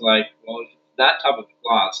so I was like, well, if it's that type of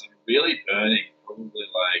class, I'm really burning probably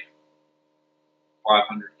like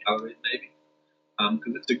 500 calories maybe.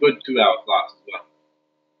 Because it's a good 2-hour class as well.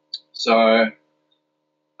 So,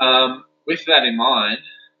 with that in mind,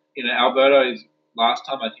 Alberto's last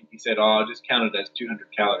time I think he said, "Oh, just count it as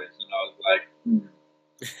 200 calories," and I was like,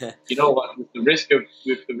 you know what? With the risk of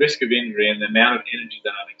injury and the amount of energy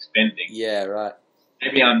that I'm expending,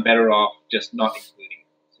 maybe I'm better off just not including it.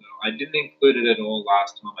 So I didn't include it at all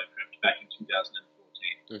last time I prepped back in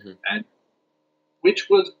 2014, and which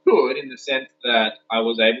was good in the sense that I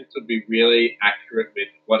was able to be really accurate with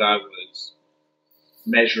what I was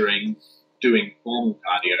measuring, doing formal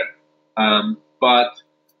cardio. But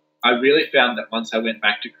I really found that once I went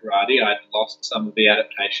back to karate, I'd lost some of the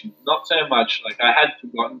adaptation. Not so much, like I had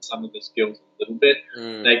forgotten some of the skills a little bit.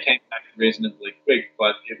 They came back reasonably quick,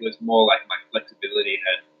 but it was more like my flexibility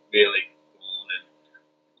had really gone, and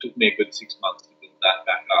it took me a good 6 months to build that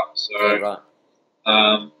back up. So,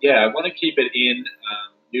 I want to keep it in.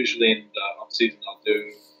 Usually in the off season, I'll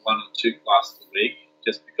do 1 or 2 classes a week,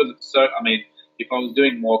 just because it's so. I mean, if I was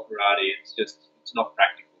doing more karate, it's not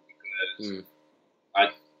practical because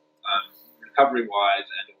recovery wise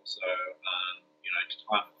and also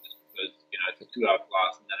time wise, because it's a 2-hour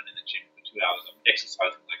class and then I'm in the gym for 2 hours. I'm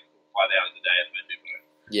exercising like 4 or 5 hours a day if I do both.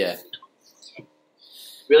 Yeah. So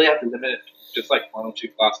really have to limit it to just like 1 or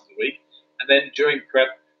 2 classes a week, and then during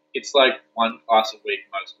prep, it's like 1 class a week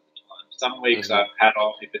most of the time. Some weeks I've had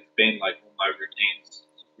off if it's been like all my routines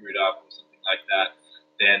screwed up or something like that.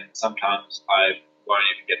 Then sometimes I won't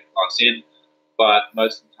even get a class in. But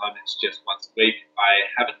most of the time it's just once a week. I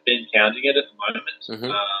haven't been counting it at the moment,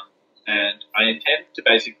 and I intend to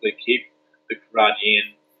basically keep the karate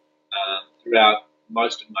in throughout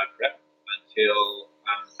most of my prep until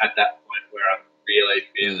I'm at that point where I'm really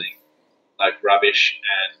feeling like rubbish,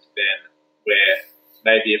 and then where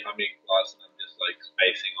maybe if I'm in class and I'm just like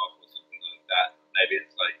spacing off or something like that, maybe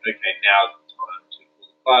it's like, okay, now's the time to pull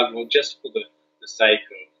the plug, or just for the sake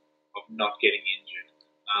of not getting injured.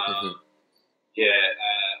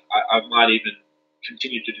 I might even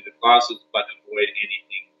continue to do the classes, but avoid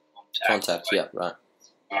anything contact, sparring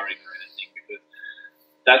or anything, because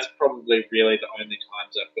that's probably really the only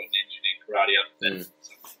times I've gotten injured in karate, other than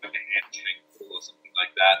something like a hamstring pull or something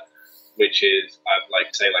like that, which is I've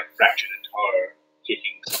fractured a toe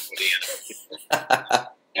kicking somebody.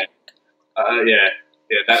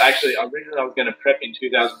 That actually originally I was going to prep in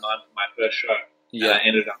 2009 for my first show, and I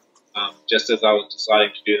ended up. Just as I was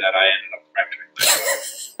deciding to do that, I ended up fracturing my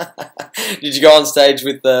toe. Did you go on stage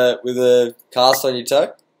with a cast on your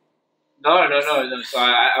toe? No. So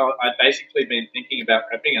I'd basically been thinking about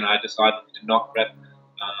prepping, and I decided to not prep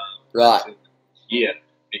until the year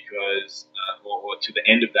because, or to the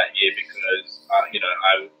end of that year, because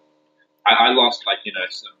I lost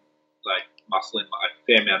some muscle in a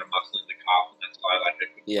fair amount of muscle in the calf, and that's why I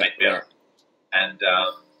couldn't weight bear. And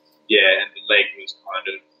and the leg was kind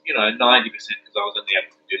of 90% because I was only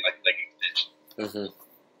able to do leg extension.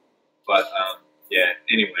 But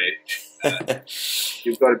anyway,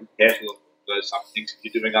 you've got to be careful of those type of things if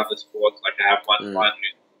you're doing other sports. Like I have one client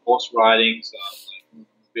who's horse riding, so I'm a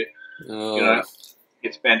bit,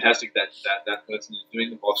 it's fantastic that person is doing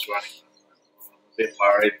the horse riding. I'm a bit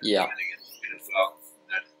worried. As well.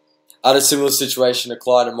 I had a similar situation. A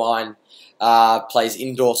client of mine plays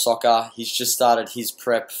indoor soccer. He's just started his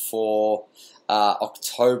prep for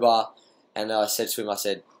October, and I said to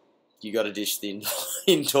him, you got to dish the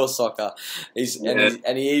indoor soccer.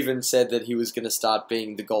 And he even said that he was going to start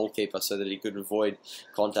being the goalkeeper so that he could avoid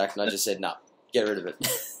contact, and I just said, nah, get rid of it.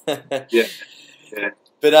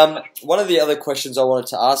 But one of the other questions I wanted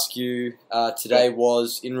to ask you today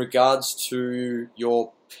was in regards to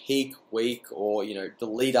your peak week, or the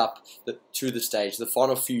lead up to the stage, the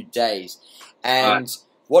final few days, and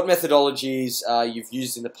what methodologies you've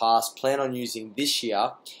used in the past, plan on using this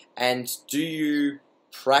year, and do you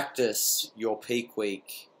practice your peak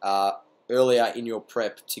week earlier in your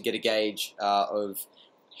prep to get a gauge of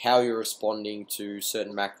how you're responding to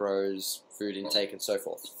certain macros, food intake, and so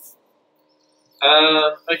forth?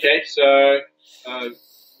 Okay, so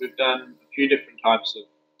we've done a few different types of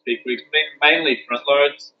peak weeks, mainly front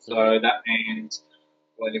loads. So that means,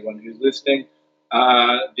 for anyone who's listening,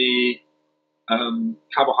 the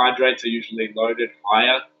carbohydrates are usually loaded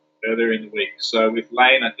higher earlier in the week. So with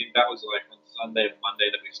Lane, I think that was on Sunday or Monday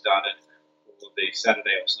that we started for the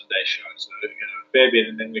Saturday or Sunday show. So a fair bit,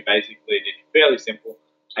 and then we basically did fairly simple,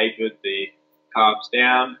 tapered the carbs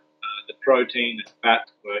down. The protein and fat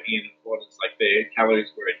were in accordance, the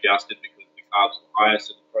calories were adjusted because the carbs were higher,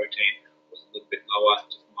 so the protein was a little bit lower,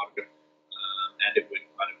 just moderate, and it would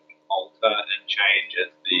kind of alter and change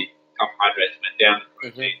as the carbohydrates went down. The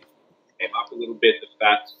protein came up a little bit, the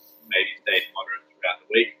fat maybe stayed moderate throughout the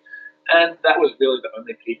week, and that was really the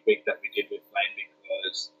only peak week that we did with Lane,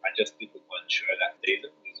 because I just did the one show that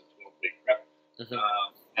season. It was a 12-week prep,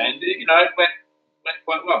 and it went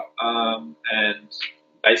quite well, and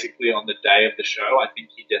basically on the day of the show, I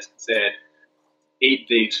think he just said, eat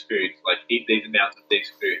these foods, eat these amounts of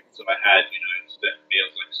these foods. So I had, certain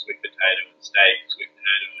meals like sweet potato and steak, sweet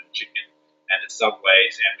potato and chicken, and a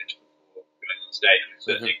Subway sandwich before going on stage with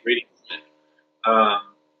certain ingredients.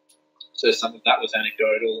 So some of that was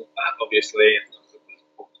anecdotal, obviously, and some of it was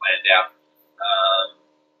all planned out.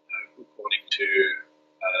 according to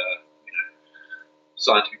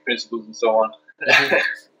scientific principles and so on.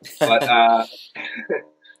 But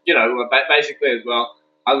basically as well,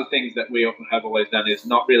 other things that we have always done is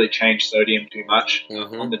not really change sodium too much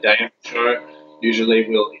on the day of the show. Usually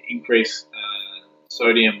we'll increase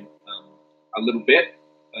sodium a little bit.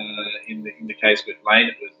 In the case with Lane,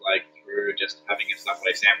 it was like through just having a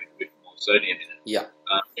Subway sandwich with more sodium in it. Yeah.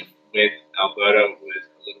 With Alberto, it was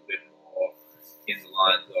a little bit more in the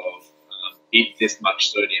lines of eat this much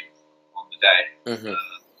sodium on the day.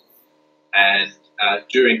 And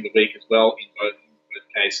during the week as well, in both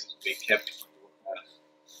cases, we kept water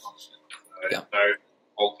constant. So no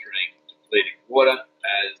altering, depleting water,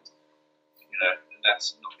 as and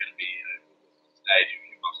that's not going to be on stage if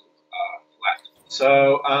your muscles are flat.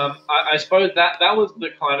 So I suppose that was the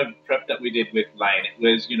kind of prep that we did with Lane. It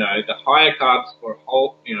was the higher carbs for a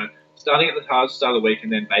whole starting at the start of the week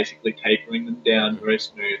and then basically tapering them down very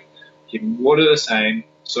smooth, keeping water the same,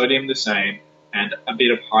 sodium the same, and a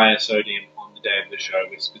bit of higher sodium on the day of the show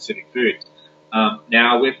with specific foods.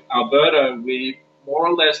 Now with Alberto, we more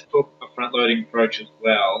or less took a front-loading approach as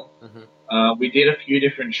well. We did a few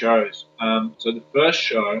different shows. So the first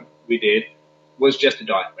show we did was just a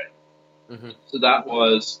diet break. So that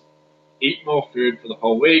was eat more food for the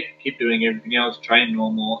whole week, keep doing everything else, train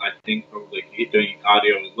normal. I think probably keep doing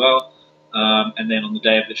cardio as well. And then on the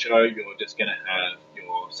day of the show, you're just going to have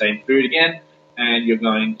your same food again, and you're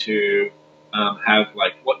going to have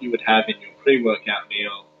like what you would have in your pre-workout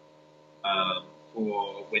meal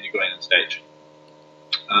for when you're going on stage,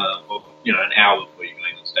 or an hour before you're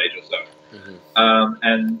going on stage or so.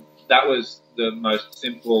 And that was the most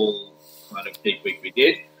simple kind of peak week we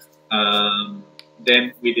did.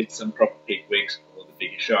 Then we did some proper peak weeks for the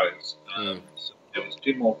bigger shows. So there was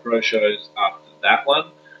 2 more pro shows after that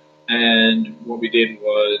one. And what we did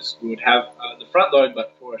was we would have the front load,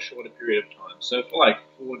 but for a shorter period of time. So for like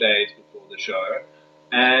 4 days before the show.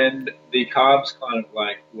 And the carbs kind of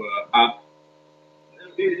like were up.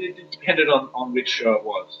 It depended on which show it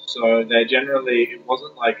was. So it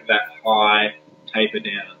wasn't like that high taper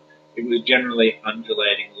down. It was generally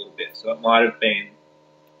undulating a little bit. So it might have been,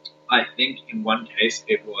 I think in one case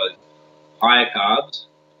it was higher carbs.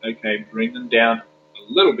 Okay, bring them down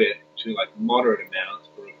a little bit to like moderate amounts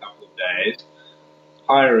for a couple of days.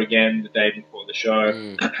 Higher again the day before the show,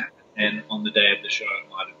 and on the day of the show it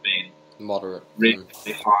might have been moderate,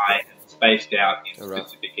 reasonably high and spaced out in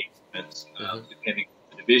specific increments, depending on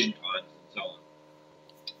the division times and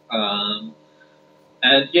so on.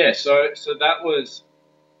 And yeah, so that was,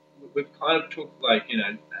 we kind of took like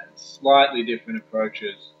slightly different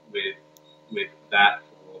approaches with that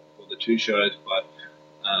for the 2 shows, but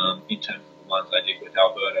in terms of the ones I did with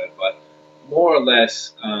Alberto, but more or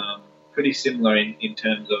less pretty similar in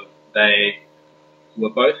terms of they were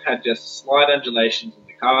both had just slight undulations in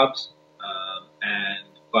the carbs,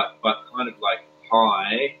 but kind of like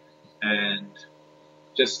high and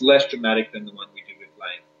just less dramatic than the one we did with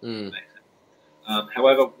Lane.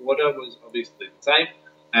 However, water was obviously the same,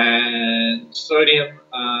 and sodium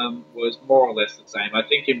was more or less the same. I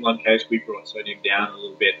think in one case we brought sodium down a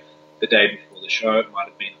little bit the day before the show. It might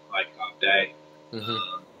have been a high carb day,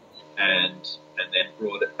 and then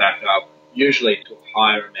brought it back up, usually to a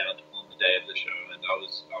higher amount on the day of the show. And I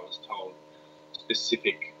was told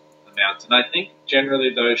specific amounts, and I think generally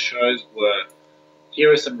those shows were,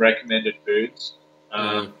 here are some recommended foods.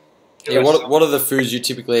 What are the foods you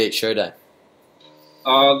typically eat show day?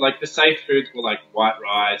 Like the safe foods were like white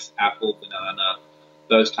rice, apple, banana,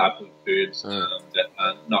 those type of foods that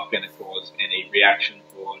are not going to cause any reaction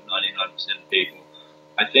for 99% of people.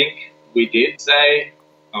 I think we did say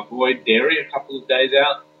avoid dairy a couple of days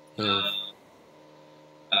out, and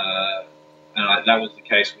that was the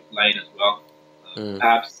case with Lane as well.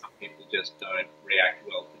 Perhaps some people just don't react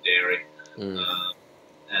well to dairy,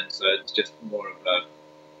 and so it's just more of a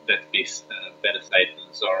let's be better safe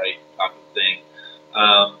than sorry type of thing.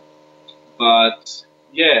 But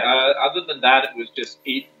yeah, other than that, it was just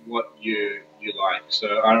eat what you like. So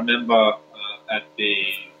I remember at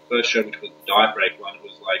the first show, which was the diet break one, it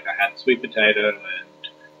was like I had sweet potato and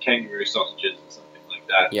kangaroo sausages and something like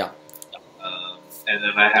that. Yeah. And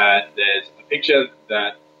then there's a picture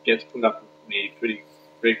that gets put up with me pretty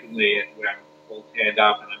frequently where I'm all tanned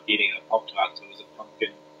up and I'm eating a Pop-Tart. So it was a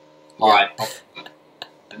pumpkin pie Pop-Tart.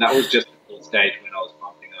 And that was just the stage when I was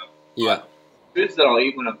pumping up. Yeah. Foods that I'll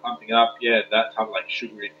eat when I'm pumping up, that type of like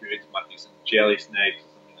sugary foods, might be some jelly snakes or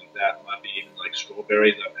something like that, might be even like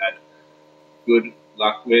strawberries I've had good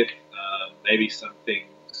luck with, maybe something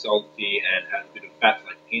salty and has a bit of fats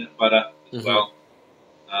like peanut butter as well.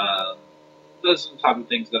 those are the type of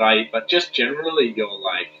things that I eat. But just generally,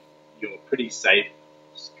 you're pretty safe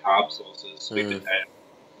carb sources, sweet potato,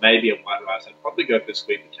 maybe a white rice. I'd probably go for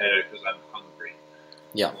sweet potato because I'm hungry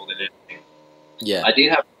more than anything. Yeah. I did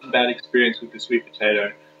have one bad experience with the sweet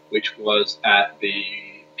potato, which was at the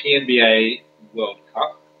PNBA World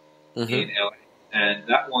Cup in LA. And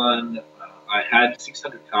that one, I had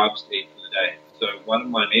 600 carbs to eat for the day. So one of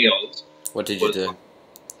my meals What did you do?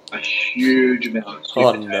 A huge amount of sweet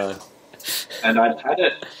potato. No. And I'd had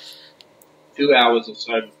it 2 hours or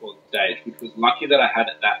so before the stage, which was lucky that I had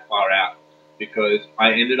it that far out, because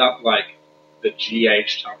I ended up like the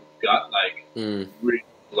GH type of gut, like really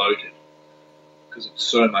bloated because of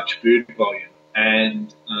so much food volume.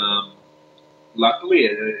 And luckily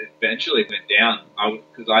it eventually went down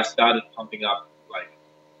because I started pumping up like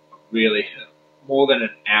really more than an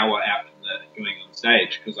hour after going on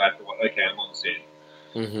stage, because I thought, okay, I'm on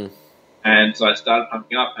soon. And so I started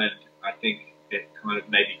pumping up, and I think it kind of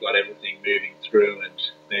maybe got everything moving through,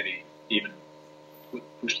 and maybe even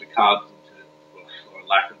pushed the carbs into, or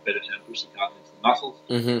lack of a better term, pushed the carbs into the muscles.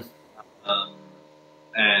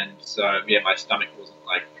 And so, yeah, my stomach wasn't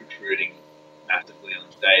like protruding massively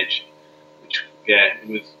on stage, which, yeah, it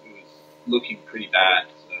was looking pretty bad.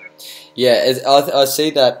 So. Yeah, I see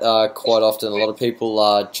that quite often. A lot of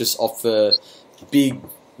people just offer big,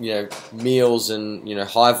 meals and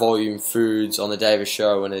high volume foods on the day of a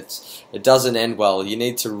show, and it doesn't end well. You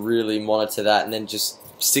need to really monitor that, and then just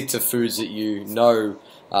stick to foods that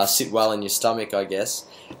sit well in your stomach, I guess.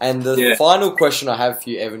 And the final question I have for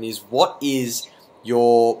you, Evan, is what is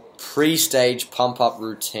your pre-stage pump-up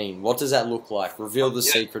routine? What does that look like? Reveal the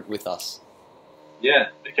secret with us. Yeah,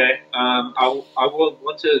 okay. I will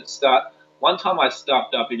want to start. One time I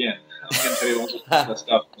stuffed up again. I'm going to tell you all the times I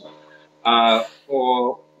stuffed up.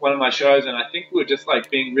 For one of my shows, and I think we were just like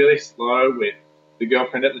being really slow with the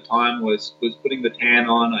girlfriend at the time was putting the tan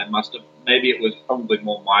on. Maybe it was probably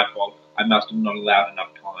more my fault. I must have not allowed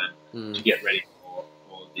enough time to get ready for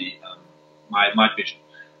the my vision.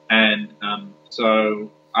 And so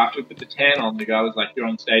after we put the tan on, the guy was like, "You're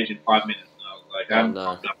on stage in 5 minutes." And I was like, "I'm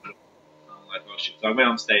not done." I'm like, "Oh shit!" So I went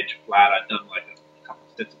on stage flat. I'd done like a couple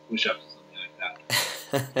of sets of push-ups or something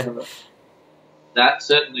like that. That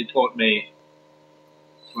certainly taught me,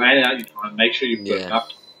 plan out your time, make sure you've got enough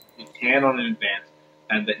time, you tan on in advance,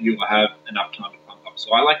 and that you will have enough time to pump up.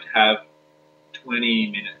 So I like to have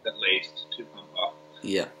 20 minutes at least to pump up.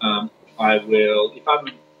 Yeah. I will, if I'm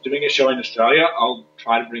doing a show in Australia, I'll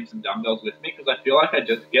try to bring some dumbbells with me, because I feel like I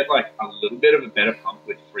just get like a little bit of a better pump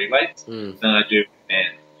with free weights than I do with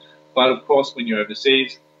bands. But of course, when you're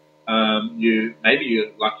overseas, maybe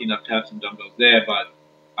you're lucky enough to have some dumbbells there, but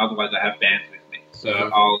otherwise I have bands with me. So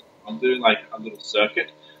I'll do like a little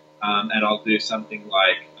circuit, and I'll do something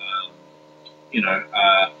like,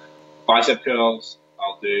 bicep curls.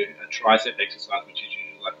 I'll do a tricep exercise, which is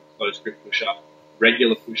usually like a close grip push-up,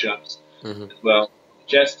 regular push-ups as well.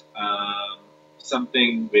 Just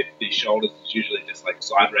something with the shoulders is usually just like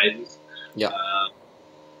side raises. Yeah.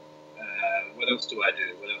 What else do I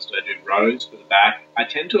do? Rows for the back. I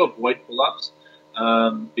tend to avoid pull-ups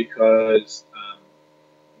because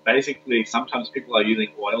basically sometimes people are using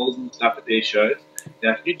oils and stuff at these shows.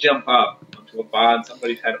 Now, if you jump up onto a bar and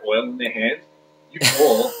somebody's had oil in their hands, you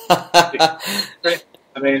fall.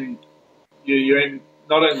 I mean, you're in,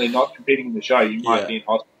 not only not competing in the show, you might be in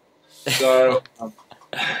hospital. So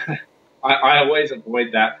I always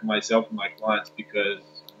avoid that for myself and my clients, because,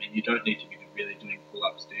 I mean, you don't need to be really doing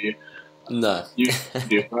pull-ups, do you? No. You can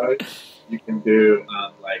do rows. You can do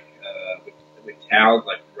with towels,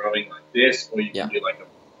 like rowing like this, or you can do like a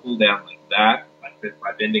pull down like that, like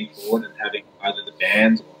by bending forward and having either the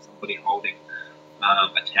bands or somebody holding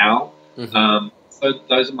a towel. So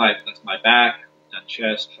that's my back, done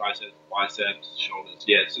chest, triceps, biceps, shoulders.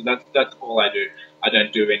 Yeah, so that's all I do. I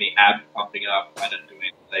don't do any ab pumping up. I don't do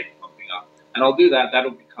any leg pumping up. And I'll do that.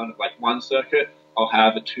 That'll be kind of like one circuit. I'll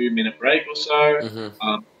have a 2-minute break or so.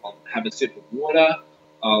 I'll have a sip of water.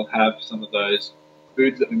 I'll have some of those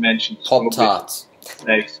foods that we mentioned. Pop-Tarts.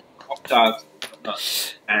 Steaks, Pop-Tarts,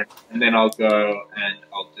 and then I'll go and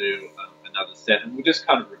I'll do another set. And we'll just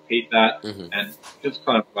kind of repeat that and just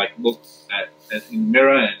kind of like look at in the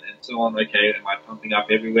mirror and so on. Okay, am I pumping up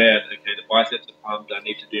everywhere? Okay, the biceps are pumped. I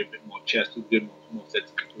need to do a bit more chest. We'll do more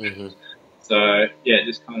sets of push-ups. So, yeah,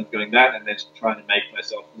 just kind of going that, and then trying to make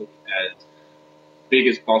myself look as big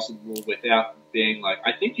as possible without being like,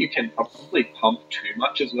 I think you can probably pump too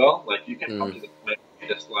much as well. Like, you can pump to the point where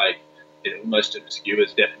you're just like, it almost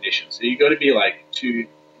obscures definition. So you got to be like you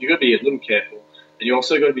got to be a little careful, and you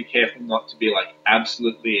also got to be careful not to be like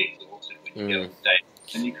absolutely exhausted when you get on stage.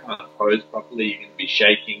 And you can't pose properly. You're going to be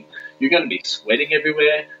shaking. you're going to be sweating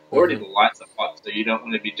everywhere. Already the lights are hot, so you don't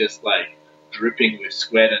want to be just like dripping with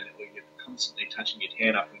sweat and you're constantly touching your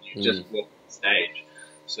tan up when you just walk on stage.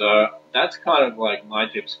 So that's kind of like my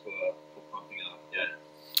tips for pumping up. Yeah.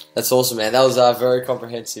 That's awesome, man. That was very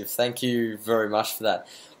comprehensive. Thank you very much for that.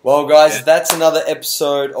 Well, guys, that's another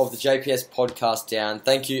episode of the JPS podcast down.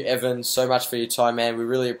 Thank you, Evan, so much for your time, man. We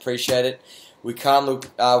really appreciate it. We can't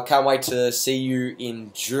wait to see you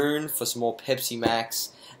in June for some more Pepsi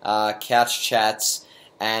Max, couch chats,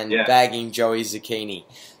 and bagging Joey Zucchini.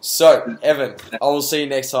 So, Evan, I will see you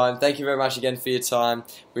next time. Thank you very much again for your time.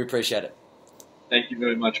 We appreciate it. Thank you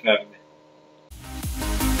very much for having me.